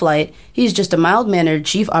typical flight, he's just a mild-mannered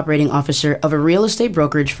chief operating officer of a real estate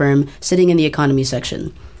brokerage firm sitting in the economy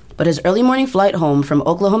section. But his early morning flight home from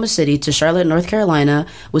Oklahoma City to Charlotte, North Carolina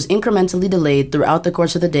was incrementally delayed throughout the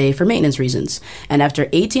course of the day for maintenance reasons, and after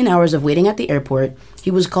 18 hours of waiting at the airport,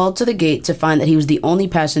 he was called to the gate to find that he was the only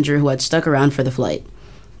passenger who had stuck around for the flight.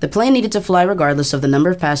 The plane needed to fly regardless of the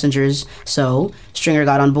number of passengers, so Stringer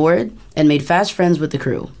got on board and made fast friends with the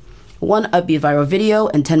crew. One upbeat viral video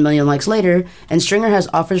and 10 million likes later, and Stringer has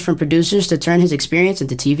offers from producers to turn his experience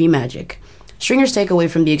into TV magic. Stringer's takeaway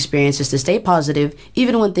from the experience is to stay positive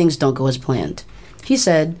even when things don't go as planned. He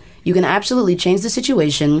said, "You can absolutely change the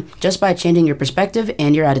situation just by changing your perspective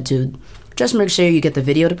and your attitude. Just make sure you get the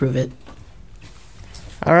video to prove it."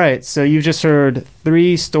 All right, so you've just heard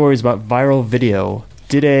 3 stories about viral video.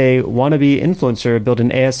 Did a wannabe influencer build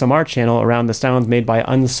an ASMR channel around the sounds made by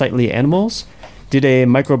unsightly animals? Did a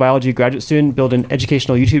microbiology graduate student build an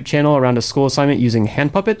educational YouTube channel around a school assignment using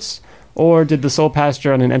hand puppets? Or did the sole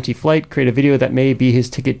passenger on an empty flight create a video that may be his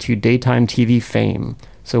ticket to daytime TV fame?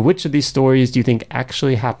 So which of these stories do you think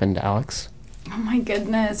actually happened, Alex? Oh my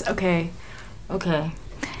goodness. Okay.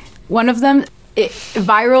 One of them,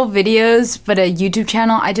 viral videos, but a YouTube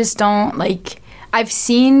channel, I just don't, I've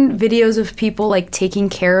seen videos of people like taking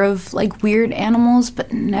care of like weird animals,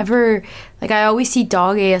 but never like I always see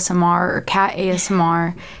dog ASMR or cat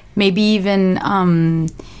ASMR, maybe even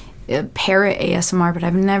parrot ASMR, but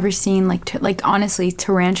I've never seen like honestly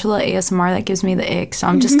tarantula ASMR. That gives me the ick, so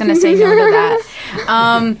I'm just gonna say no to that.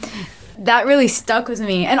 That really stuck with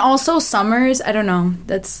me. And also summers, I don't know,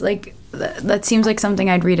 that's like that seems like something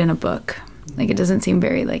I'd read in a book. Like it doesn't seem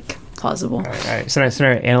very like plausible. All right. So I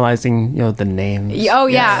started analyzing, the names. Oh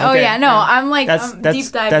yeah. Okay. Oh yeah. No, I'm like that's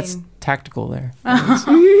deep diving. That's tactical there.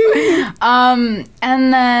 And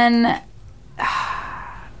then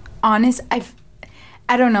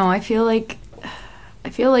I don't know. I feel like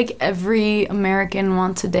every American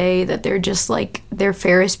wants a day that they're just like their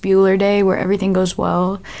Ferris Bueller day where everything goes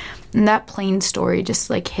well. And that plane story just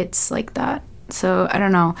like hits like that. So I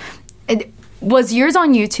don't know. Was yours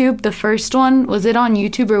on YouTube? The first one, was it on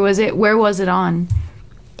YouTube or where was it on?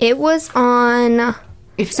 It was on.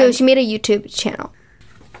 She made a YouTube channel.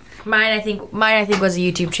 Mine, I think, was a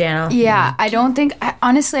YouTube channel. Yeah, I don't think.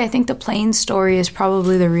 Honestly, I think the plane story is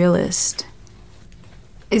probably the realest.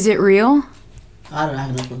 Is it real? I don't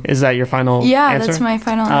have enough. Is that your final Yeah, answer? that's my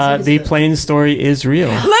final answer. The plane story is real.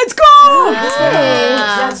 Let's go!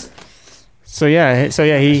 So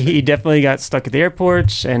he definitely got stuck at the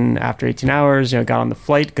airport, and after 18 hours, got on the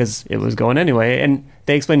flight because it was going anyway. And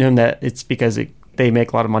they explained to him that it's because they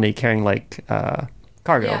make a lot of money carrying like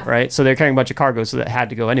cargo, right? So they're carrying a bunch of cargo, so that had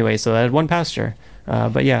to go anyway. So they had one passenger.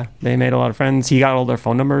 But yeah, they made a lot of friends. He got all their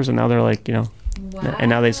phone numbers, and now they're like, and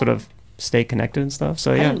now they sort of stay connected and stuff.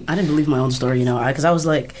 So yeah, I didn't believe my own story, because I was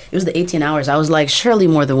like, it was the 18 hours. I was like, surely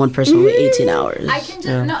more than one person with 18 hours.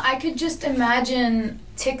 I could just imagine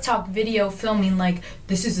TikTok video filming like,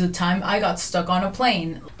 this is the time I got stuck on a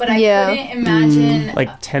plane, but I couldn't imagine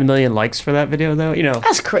like 10 million likes for that video though.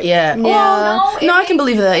 That's crazy. Yeah. Well, no, I can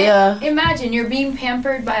believe that. Yeah. Imagine you're being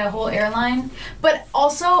pampered by a whole airline, but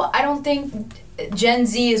also I don't think Gen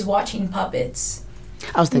Z is watching puppets.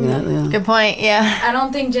 I was thinking that. Yeah. Good point. Yeah. I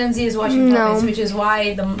don't think Gen Z is watching puppets, which is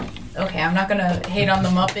why I'm not gonna hate on the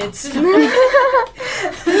Muppets.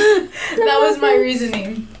 That was my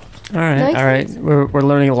reasoning. All right. We're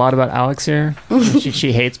learning a lot about Alex here.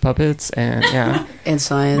 she hates puppets and and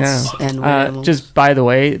science and animals. Just by the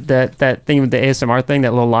way, that thing with the ASMR thing,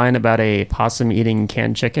 that little line about a possum eating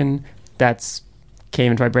canned chicken, that's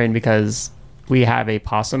came into my brain because we have a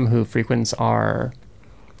possum who frequents our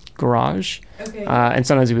garage, and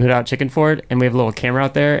sometimes we put out chicken for it, and we have a little camera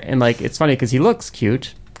out there, and like it's funny because he looks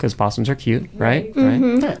cute because possums are cute, right?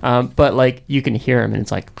 But like you can hear him, and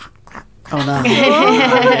it's like. Oh no!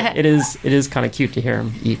 It is kind of cute to hear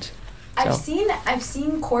him eat. So. I've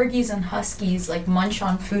seen corgis and huskies like munch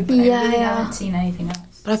on food, but I really haven't seen anything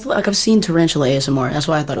else. But I feel like I've seen tarantula ASMR. That's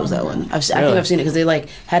why I thought it was that one. I think I've seen it because they like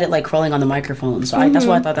had it like crawling on the microphone. So that's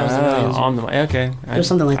why I thought that was the answer. On the okay. There's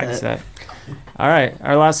something like that. All right,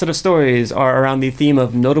 our last set of stories are around the theme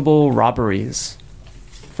of notable robberies.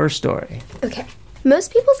 First story. Okay.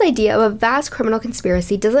 Most people's idea of a vast criminal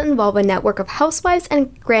conspiracy doesn't involve a network of housewives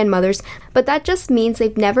and grandmothers, but that just means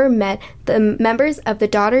they've never met the members of the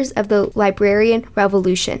Daughters of the Librarian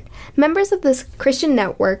Revolution. Members of this Christian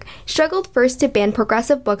network struggled first to ban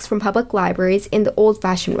progressive books from public libraries in the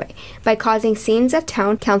old-fashioned way, by causing scenes at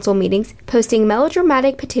town council meetings, posting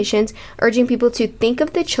melodramatic petitions urging people to think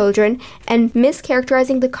of the children, and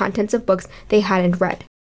mischaracterizing the contents of books they hadn't read.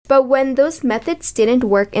 But when those methods didn't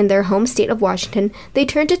work in their home state of Washington, they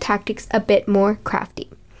turned to tactics a bit more crafty.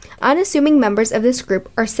 Unassuming members of this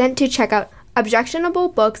group are sent to check out objectionable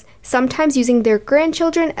books, sometimes using their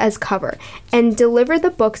grandchildren as cover, and deliver the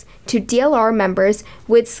books to DLR members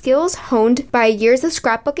with skills honed by years of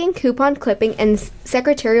scrapbooking, coupon clipping, and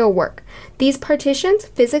secretarial work. These partitions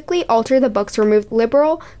physically alter the books to remove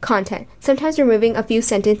liberal content, sometimes removing a few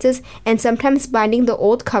sentences, and sometimes binding the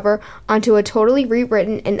old cover onto a totally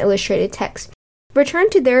rewritten and illustrated text.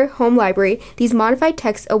 Returned to their home library, these modified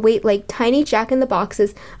texts await like tiny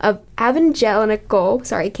jack-in-the-boxes of evangelical,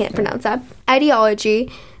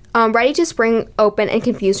 ideology, ready to spring open and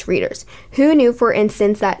confuse readers. Who knew, for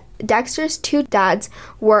instance, that Dexter's two dads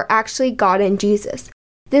were actually God and Jesus?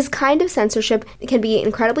 This kind of censorship can be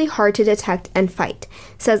incredibly hard to detect and fight,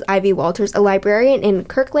 says Ivy Walters, a librarian in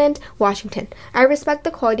Kirkland, Washington. I respect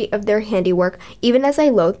the quality of their handiwork, even as I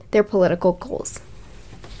loathe their political goals.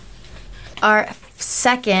 Our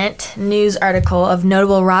second news article of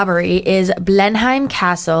notable robbery is Blenheim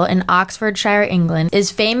Castle in Oxfordshire, England,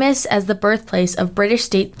 is famous as the birthplace of British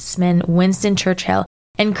statesman Winston Churchill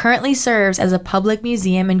and currently serves as a public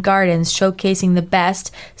museum and gardens showcasing the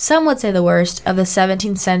best, some would say the worst, of the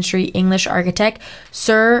 17th century English architect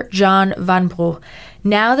Sir John Vanbrugh.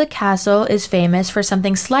 Now the castle is famous for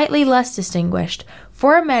something slightly less distinguished.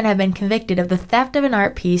 4 men have been convicted of the theft of an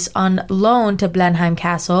art piece on loan to Blenheim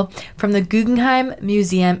Castle from the Guggenheim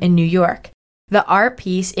Museum in New York. The art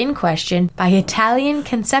piece in question, by Italian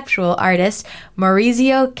conceptual artist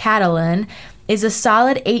Maurizio Cattelan, is a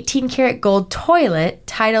solid 18-karat gold toilet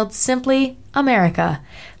titled simply America.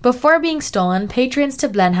 Before being stolen, patrons to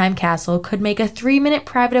Blenheim Castle could make a 3-minute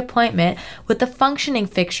private appointment with the functioning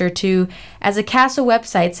fixture to, as a castle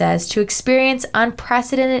website says, to experience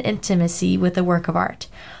unprecedented intimacy with a work of art.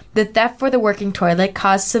 The theft for the working toilet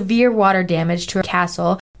caused severe water damage to a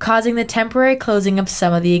castle, causing the temporary closing of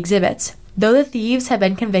some of the exhibits. Though the thieves have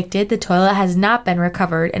been convicted, the toilet has not been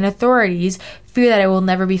recovered, and authorities fear that it will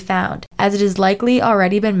never be found, as it has likely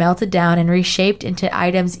already been melted down and reshaped into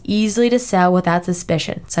items easily to sell without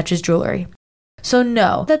suspicion, such as jewelry. So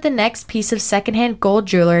know that the next piece of secondhand gold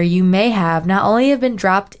jewelry you may have not only have been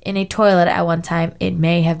dropped in a toilet at one time, it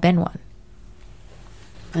may have been one.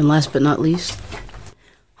 And last but not least,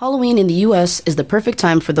 Halloween in the US is the perfect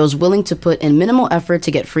time for those willing to put in minimal effort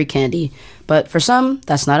to get free candy, but for some,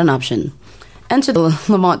 that's not an option. Enter the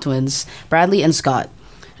Lamont twins, Bradley and Scott,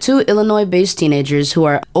 2 Illinois-based teenagers who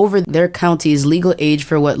are over their county's legal age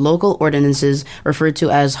for what local ordinances refer to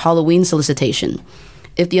as Halloween solicitation.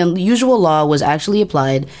 If the unusual law was actually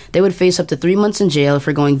applied, they would face up to 3 months in jail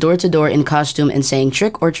for going door to door in costume and saying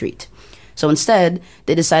trick or treat. So instead,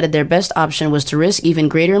 they decided their best option was to risk even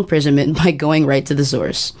greater imprisonment by going right to the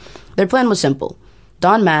source. Their plan was simple.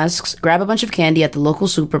 Don masks, grab a bunch of candy at the local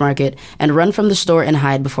supermarket, and run from the store and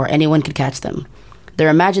hide before anyone could catch them. Their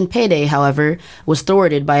imagined payday, however, was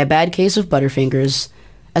thwarted by a bad case of Butterfingers.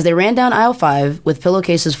 As they ran down aisle 5 with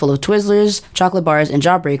pillowcases full of Twizzlers, chocolate bars, and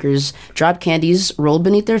Jawbreakers, dropped candies rolled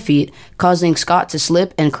beneath their feet, causing Scott to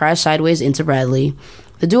slip and crash sideways into Bradley.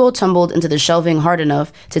 The duo tumbled into the shelving hard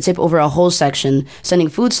enough to tip over a whole section, sending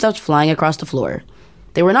foodstuffs flying across the floor.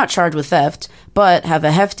 They were not charged with theft, but have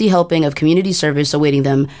a hefty helping of community service awaiting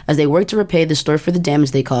them as they work to repay the store for the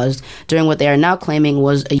damage they caused during what they are now claiming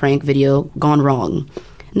was a prank video gone wrong.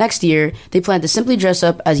 Next year, they plan to simply dress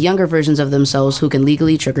up as younger versions of themselves who can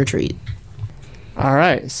legally trick-or-treat. All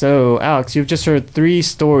right, so Alex, you've just heard 3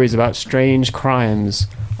 stories about strange crimes.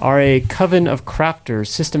 Are a coven of crafters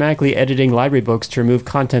systematically editing library books to remove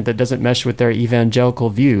content that doesn't mesh with their evangelical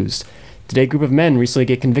views? Did a group of men recently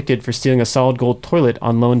get convicted for stealing a solid gold toilet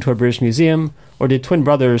on loan to a British museum? Or did twin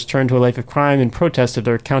brothers turn to a life of crime in protest of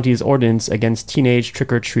their county's ordinance against teenage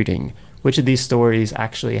trick-or-treating? Which of these stories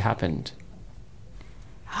actually happened?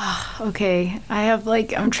 Okay,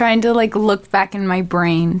 I'm trying to look back in my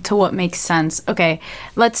brain to what makes sense. Okay,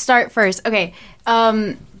 let's start first. Okay,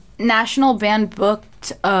 National Banned Book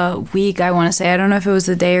Week, I want to say. I don't know if it was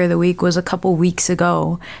the day or the week, was a couple weeks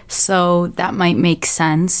ago. So that might make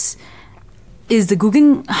sense. Is the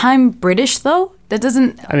Guggenheim British, though? That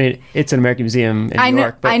doesn't... I mean, it's an American museum in New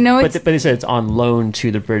York. But, I know but they said it's on loan to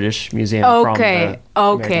the British Museum Okay.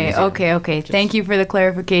 Okay. Thank you for the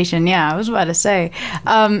clarification. Yeah, I was about to say.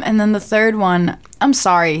 And then the third one, I'm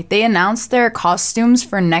sorry. They announced their costumes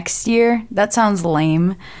for next year. That sounds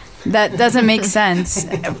lame. That doesn't make sense.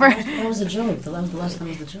 That was a joke. The last time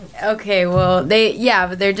was the joke. Okay, well,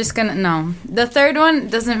 but they're just gonna, no. The third one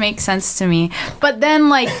doesn't make sense to me. But then,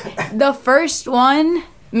 the first one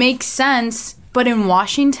makes sense, but in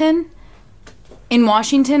Washington,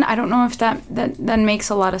 I don't know if that makes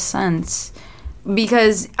a lot of sense.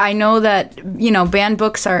 Because I know that, banned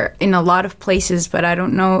books are in a lot of places, but I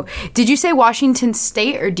don't know. Did you say Washington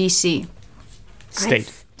State or D.C.?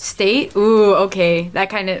 State. State? Ooh, okay. That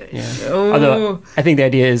kind of... Yeah. Although, I think the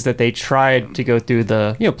idea is that they tried to go through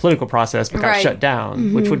the political process but got shut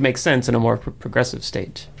down, which would make sense in a more progressive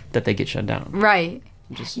state, that they get shut down. Right.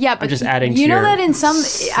 I'm just adding to that in some...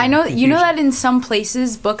 that in some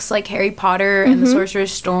places, books like Harry Potter and the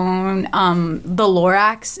Sorcerer's Stone, the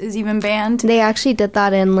Lorax is even banned. They actually did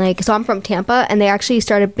that in, so I'm from Tampa, and they actually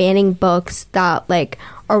started banning books that,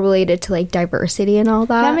 are related to, diversity and all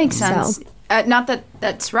that. That makes sense. So. Not that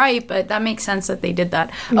that's right, but that makes sense that they did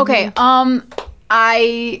that. Okay,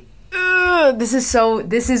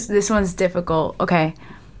 this one's difficult. Okay.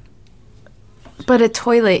 But a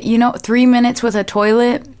toilet, 3 minutes with a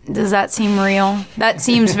toilet, does that seem real? That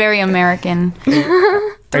seems very American.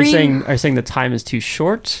 Are you saying the time is too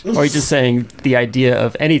short? Or are you just saying the idea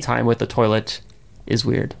of any time with the toilet is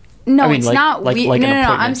weird? No, it's not weird. No.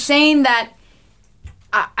 I'm saying that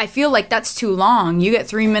I feel like that's too long. You get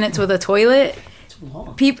 3 minutes with a toilet.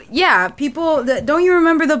 People. Don't you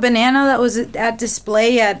remember the banana that was at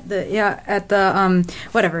display at the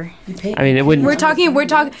whatever? I mean, it wouldn't. We're talking.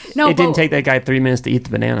 No, it didn't take that guy 3 minutes to eat the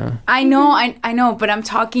banana. I know, but I'm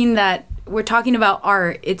talking that we're talking about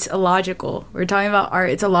art. It's illogical. We're talking about art.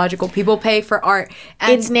 It's illogical. People pay for art.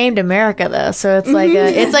 And it's named America though, so it's like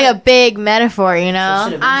a big metaphor, you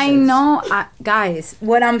know. I know, guys.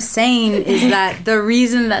 What I'm saying is that the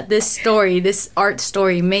reason that this art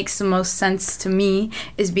story, makes the most sense to me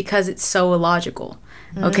is because it's so illogical.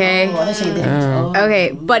 Okay.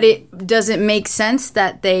 Okay, but it doesn't make sense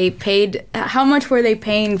that they paid. How much were they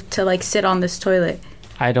paying to like sit on this toilet?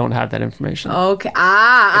 I don't have that information. Okay. It's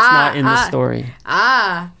not in the story. Okay.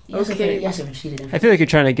 I feel like you're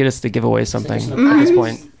trying to get us to give away something at this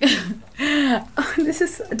point. This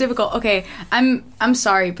is difficult. Okay, I'm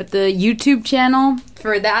sorry, but the YouTube channel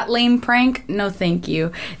for that lame prank, no thank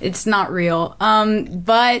you. It's not real.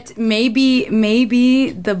 But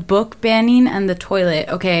maybe the book banning and the toilet.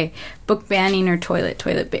 Okay, book banning or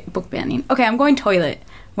book banning. Okay, I'm going toilet.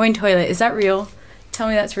 Is that real? Tell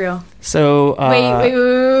me that's real. So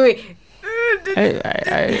wait.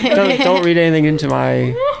 I don't read anything into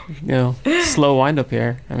my slow wind up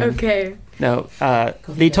here. I mean, Okay. No,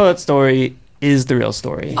 the toilet story is the real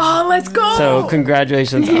story. Oh, let's go! So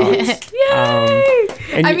congratulations, Alex. Yay!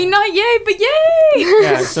 Not yay, but yay!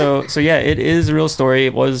 Yeah. So yeah, it is a real story.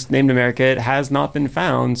 It was named America. It has not been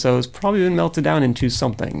found, so it's probably been melted down into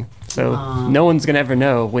something. So no one's gonna ever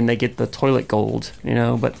know when they get the toilet gold,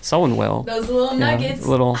 but someone will. Those little nuggets.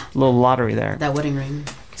 Little lottery there. That wedding ring.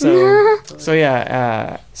 So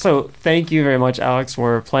yeah. So thank you very much, Alex,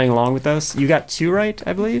 for playing along with us. You got 2 right,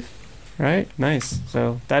 I believe. Right? Nice.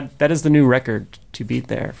 So that is the new record to beat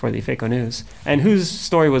there for the Fako News. And whose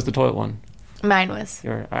story was the toilet one? Mine was.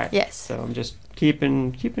 All right. Yes. So I'm just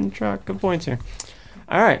keeping track of points here.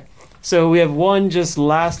 All right. So we have one just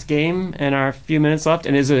last game and our few minutes left,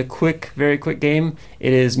 and it is a very quick game.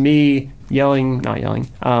 It is me giving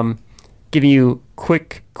you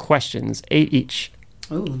quick questions, 8 each.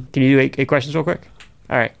 Ooh. Can you do 8 questions real quick?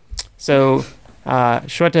 All right. So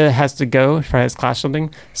Shweta has to go for his class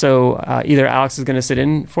something. So either Alex is going to sit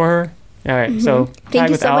in for her. All right. So thank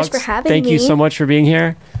you so much for having me. Thank you so much for being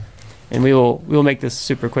here, and we will make this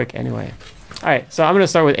super quick anyway. All right. So I'm going to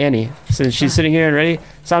start with Annie since she's sitting here and ready.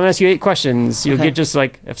 So I'm going to ask you 8 questions. You'll get just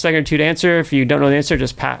like a second or two to answer. If you don't know the answer,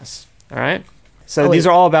 just pass. All right. So these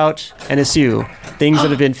are all about NSU, things that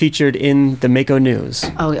have been featured in the Mako News.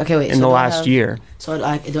 Oh, okay, wait. In the last year. So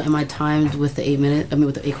am I timed with the 8 minute?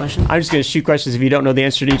 With the 8 questions? I'm just going to shoot questions. If you don't know the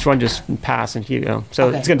answer to each one, just pass and keep going. So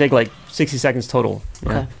it's going to take like 60 seconds total.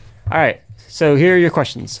 Okay. All right. So here are your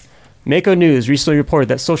questions. Mako News recently reported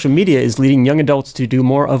that social media is leading young adults to do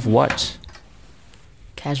more of what?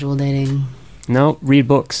 Casual dating. No, read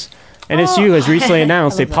books. NSU has recently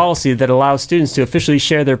announced a policy that allows students to officially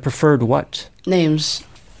share their preferred what? Names.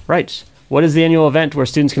 Right. What is the annual event where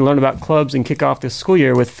students can learn about clubs and kick off the school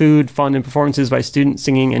year with food, fun, and performances by student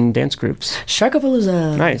singing and dance groups?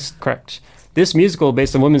 Sharkapalooza. Nice. Correct. This musical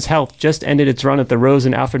based on women's health just ended its run at the Rose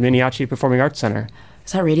and Alfred Miniaci Performing Arts Center.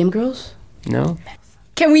 Is that Radium Girls? No.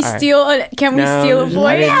 Can we steal a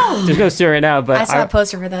voice? There's no steal right now, but I saw a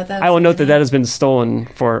poster for that. I will note that has been stolen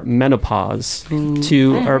for Menopause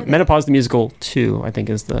 2, or Menopause the Musical 2, I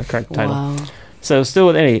think is the correct title. Wow. So still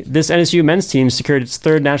with Annie, this NSU men's team secured its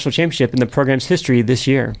 3rd national championship in the program's history this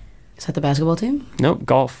year. Is that the basketball team? Nope,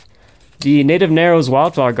 golf. The Native Narrows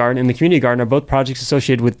Wildflower Garden and the Community Garden are both projects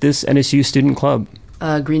associated with this NSU student club.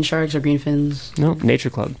 Green Sharks or Green Fins? Nope,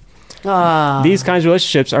 Nature Club. These kinds of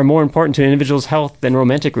relationships are more important to an individual's health than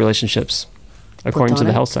romantic relationships, according to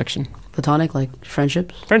the health section. Platonic, like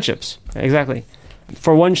friendships? Friendships, exactly.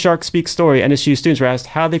 For one Shark Speak story, NSU students were asked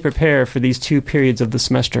how they prepare for these 2 periods of the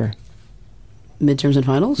semester. Midterms and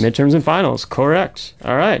finals? Midterms and finals, correct.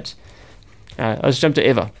 All right. Let's jump to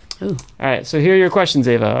Ava. Ooh. All right, so here are your questions,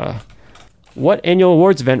 Ava. What annual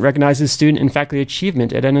awards event recognizes student and faculty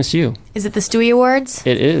achievement at NSU? Is it the Stewie Awards?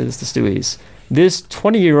 It is the Stewies. This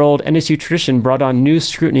 20-year-old NSU tradition brought on new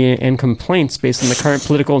scrutiny and complaints based on the current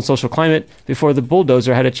political and social climate before the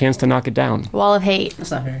bulldozer had a chance to knock it down. Wall of Hate.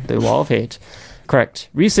 That's not fair. The Wall of Hate. Correct.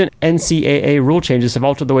 Recent NCAA rule changes have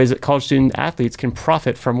altered the ways that college student athletes can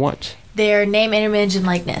profit from what? Their name, image, and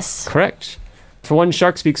likeness. Correct. For one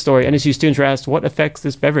Shark Speak story, NSU students were asked what effects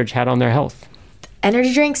this beverage had on their health.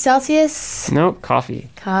 Energy drink, Celsius? No,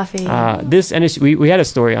 coffee. Coffee. This NSU, we had a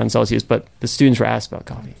story on Celsius, but the students were asked about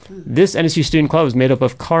coffee. This NSU student club is made up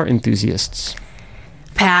of car enthusiasts.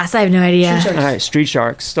 Pass, I have no idea. All right, Street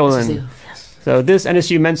Sharks, stolen. So this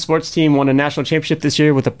NSU men's sports team won a national championship this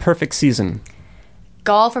year with a perfect season.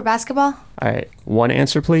 Golf or basketball? All right, one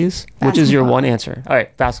answer, please. Basketball. Which is your one answer? All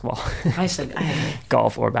right, basketball. I said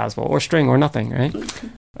golf or basketball or string or nothing, right?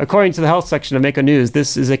 According to the health section of Mako News,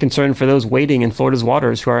 this is a concern for those wading in Florida's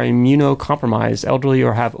waters who are immunocompromised, elderly,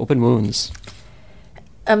 or have open wounds.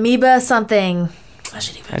 Amoeba something.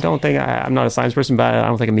 I don't think, I'm not a science person, but I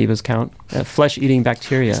don't think amoebas count. Flesh-eating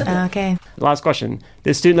bacteria. Okay. Last question.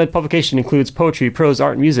 This student-led publication includes poetry, prose,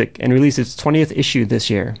 art, and music, and released its 20th issue this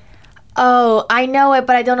year. Oh, I know it,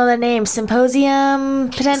 but I don't know the name.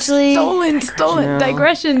 Symposium, potentially? Stolen. No.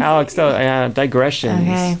 Digressions. Alex, digressions.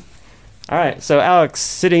 Okay. All right, so Alex,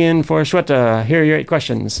 sitting in for Shweta, here are your 8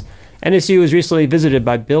 questions. NSU was recently visited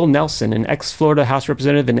by Bill Nelson, an ex-Florida House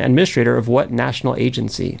representative and administrator of what national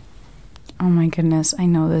agency? Oh my goodness, I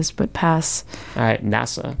know this, but pass. All right,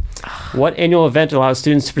 NASA. What annual event allows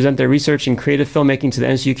students to present their research in creative filmmaking to the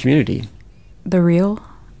NSU community? The Real?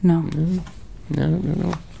 No.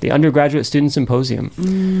 No. The Undergraduate Student Symposium.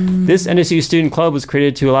 This NSU student club was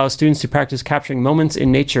created to allow students to practice capturing moments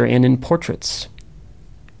in nature and in portraits.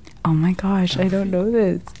 Oh my gosh, I don't know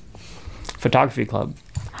this. Photography club.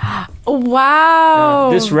 Wow.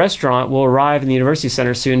 This restaurant will arrive in the University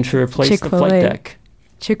Center soon to replace the Chick-fil-A. flight deck.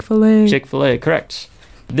 Chick-fil-A. Chick-fil-A, correct.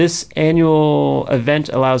 This annual event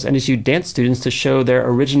allows NSU dance students to show their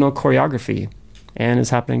original choreography and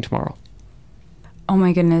is happening tomorrow. Oh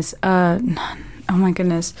my goodness. It's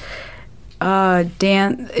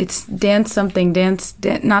dance something.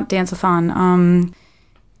 Not dance-a-thon.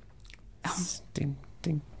 Ding.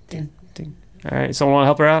 All right, someone want to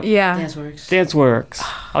help her out? Yeah. Dance Works.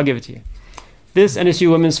 I'll give it to you. This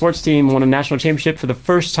NSU women's sports team won a national championship for the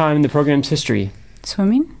first time in the program's history.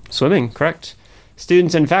 Swimming, correct.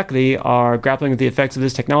 Students and faculty are grappling with the effects of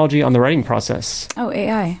this technology on the writing process. Oh,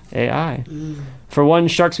 AI. For one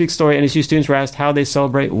Sharks Week story, NSU students were asked how they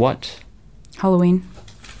celebrate what? Halloween.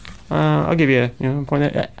 I'll give you a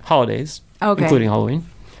point there. Holidays, including Halloween.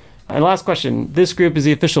 And last question. This group is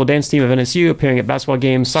the official dance team of NSU, appearing at basketball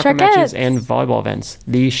games, soccer matches, and volleyball events.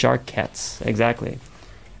 The Sharkettes. Exactly.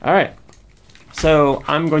 All right. So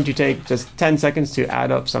I'm going to take just 10 seconds to add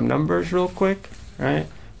up some numbers real quick. All right.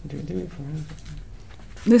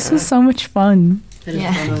 This was so much fun.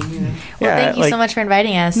 Yeah. Thank you so much for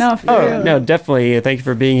inviting us. No, definitely. Thank you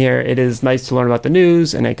for being here. It is nice to learn about the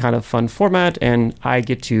news in a kind of fun format, and I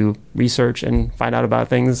get to research and find out about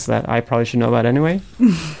things that I probably should know about anyway.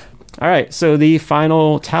 All right, so the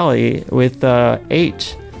final tally with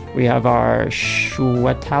 8, we have our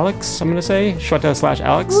Shweta-Alex, I'm going to say,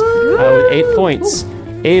 Shweta/Alex, with 8 points.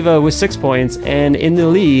 Ava with 6 points, and in the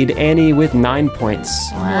lead, Annie with 9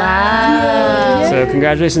 points. Wow. So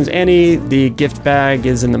congratulations, Annie. The gift bag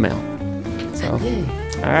is in the mail. So,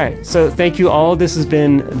 all right. So thank you all. This has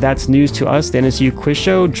been That's News to Us, the NSU Quiz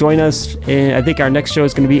Show. Join us. I think our next show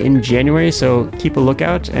is going to be in January, so keep a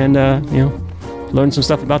lookout and learn some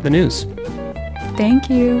stuff about the news.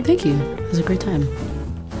 Thank you. Thank you. It was a great time.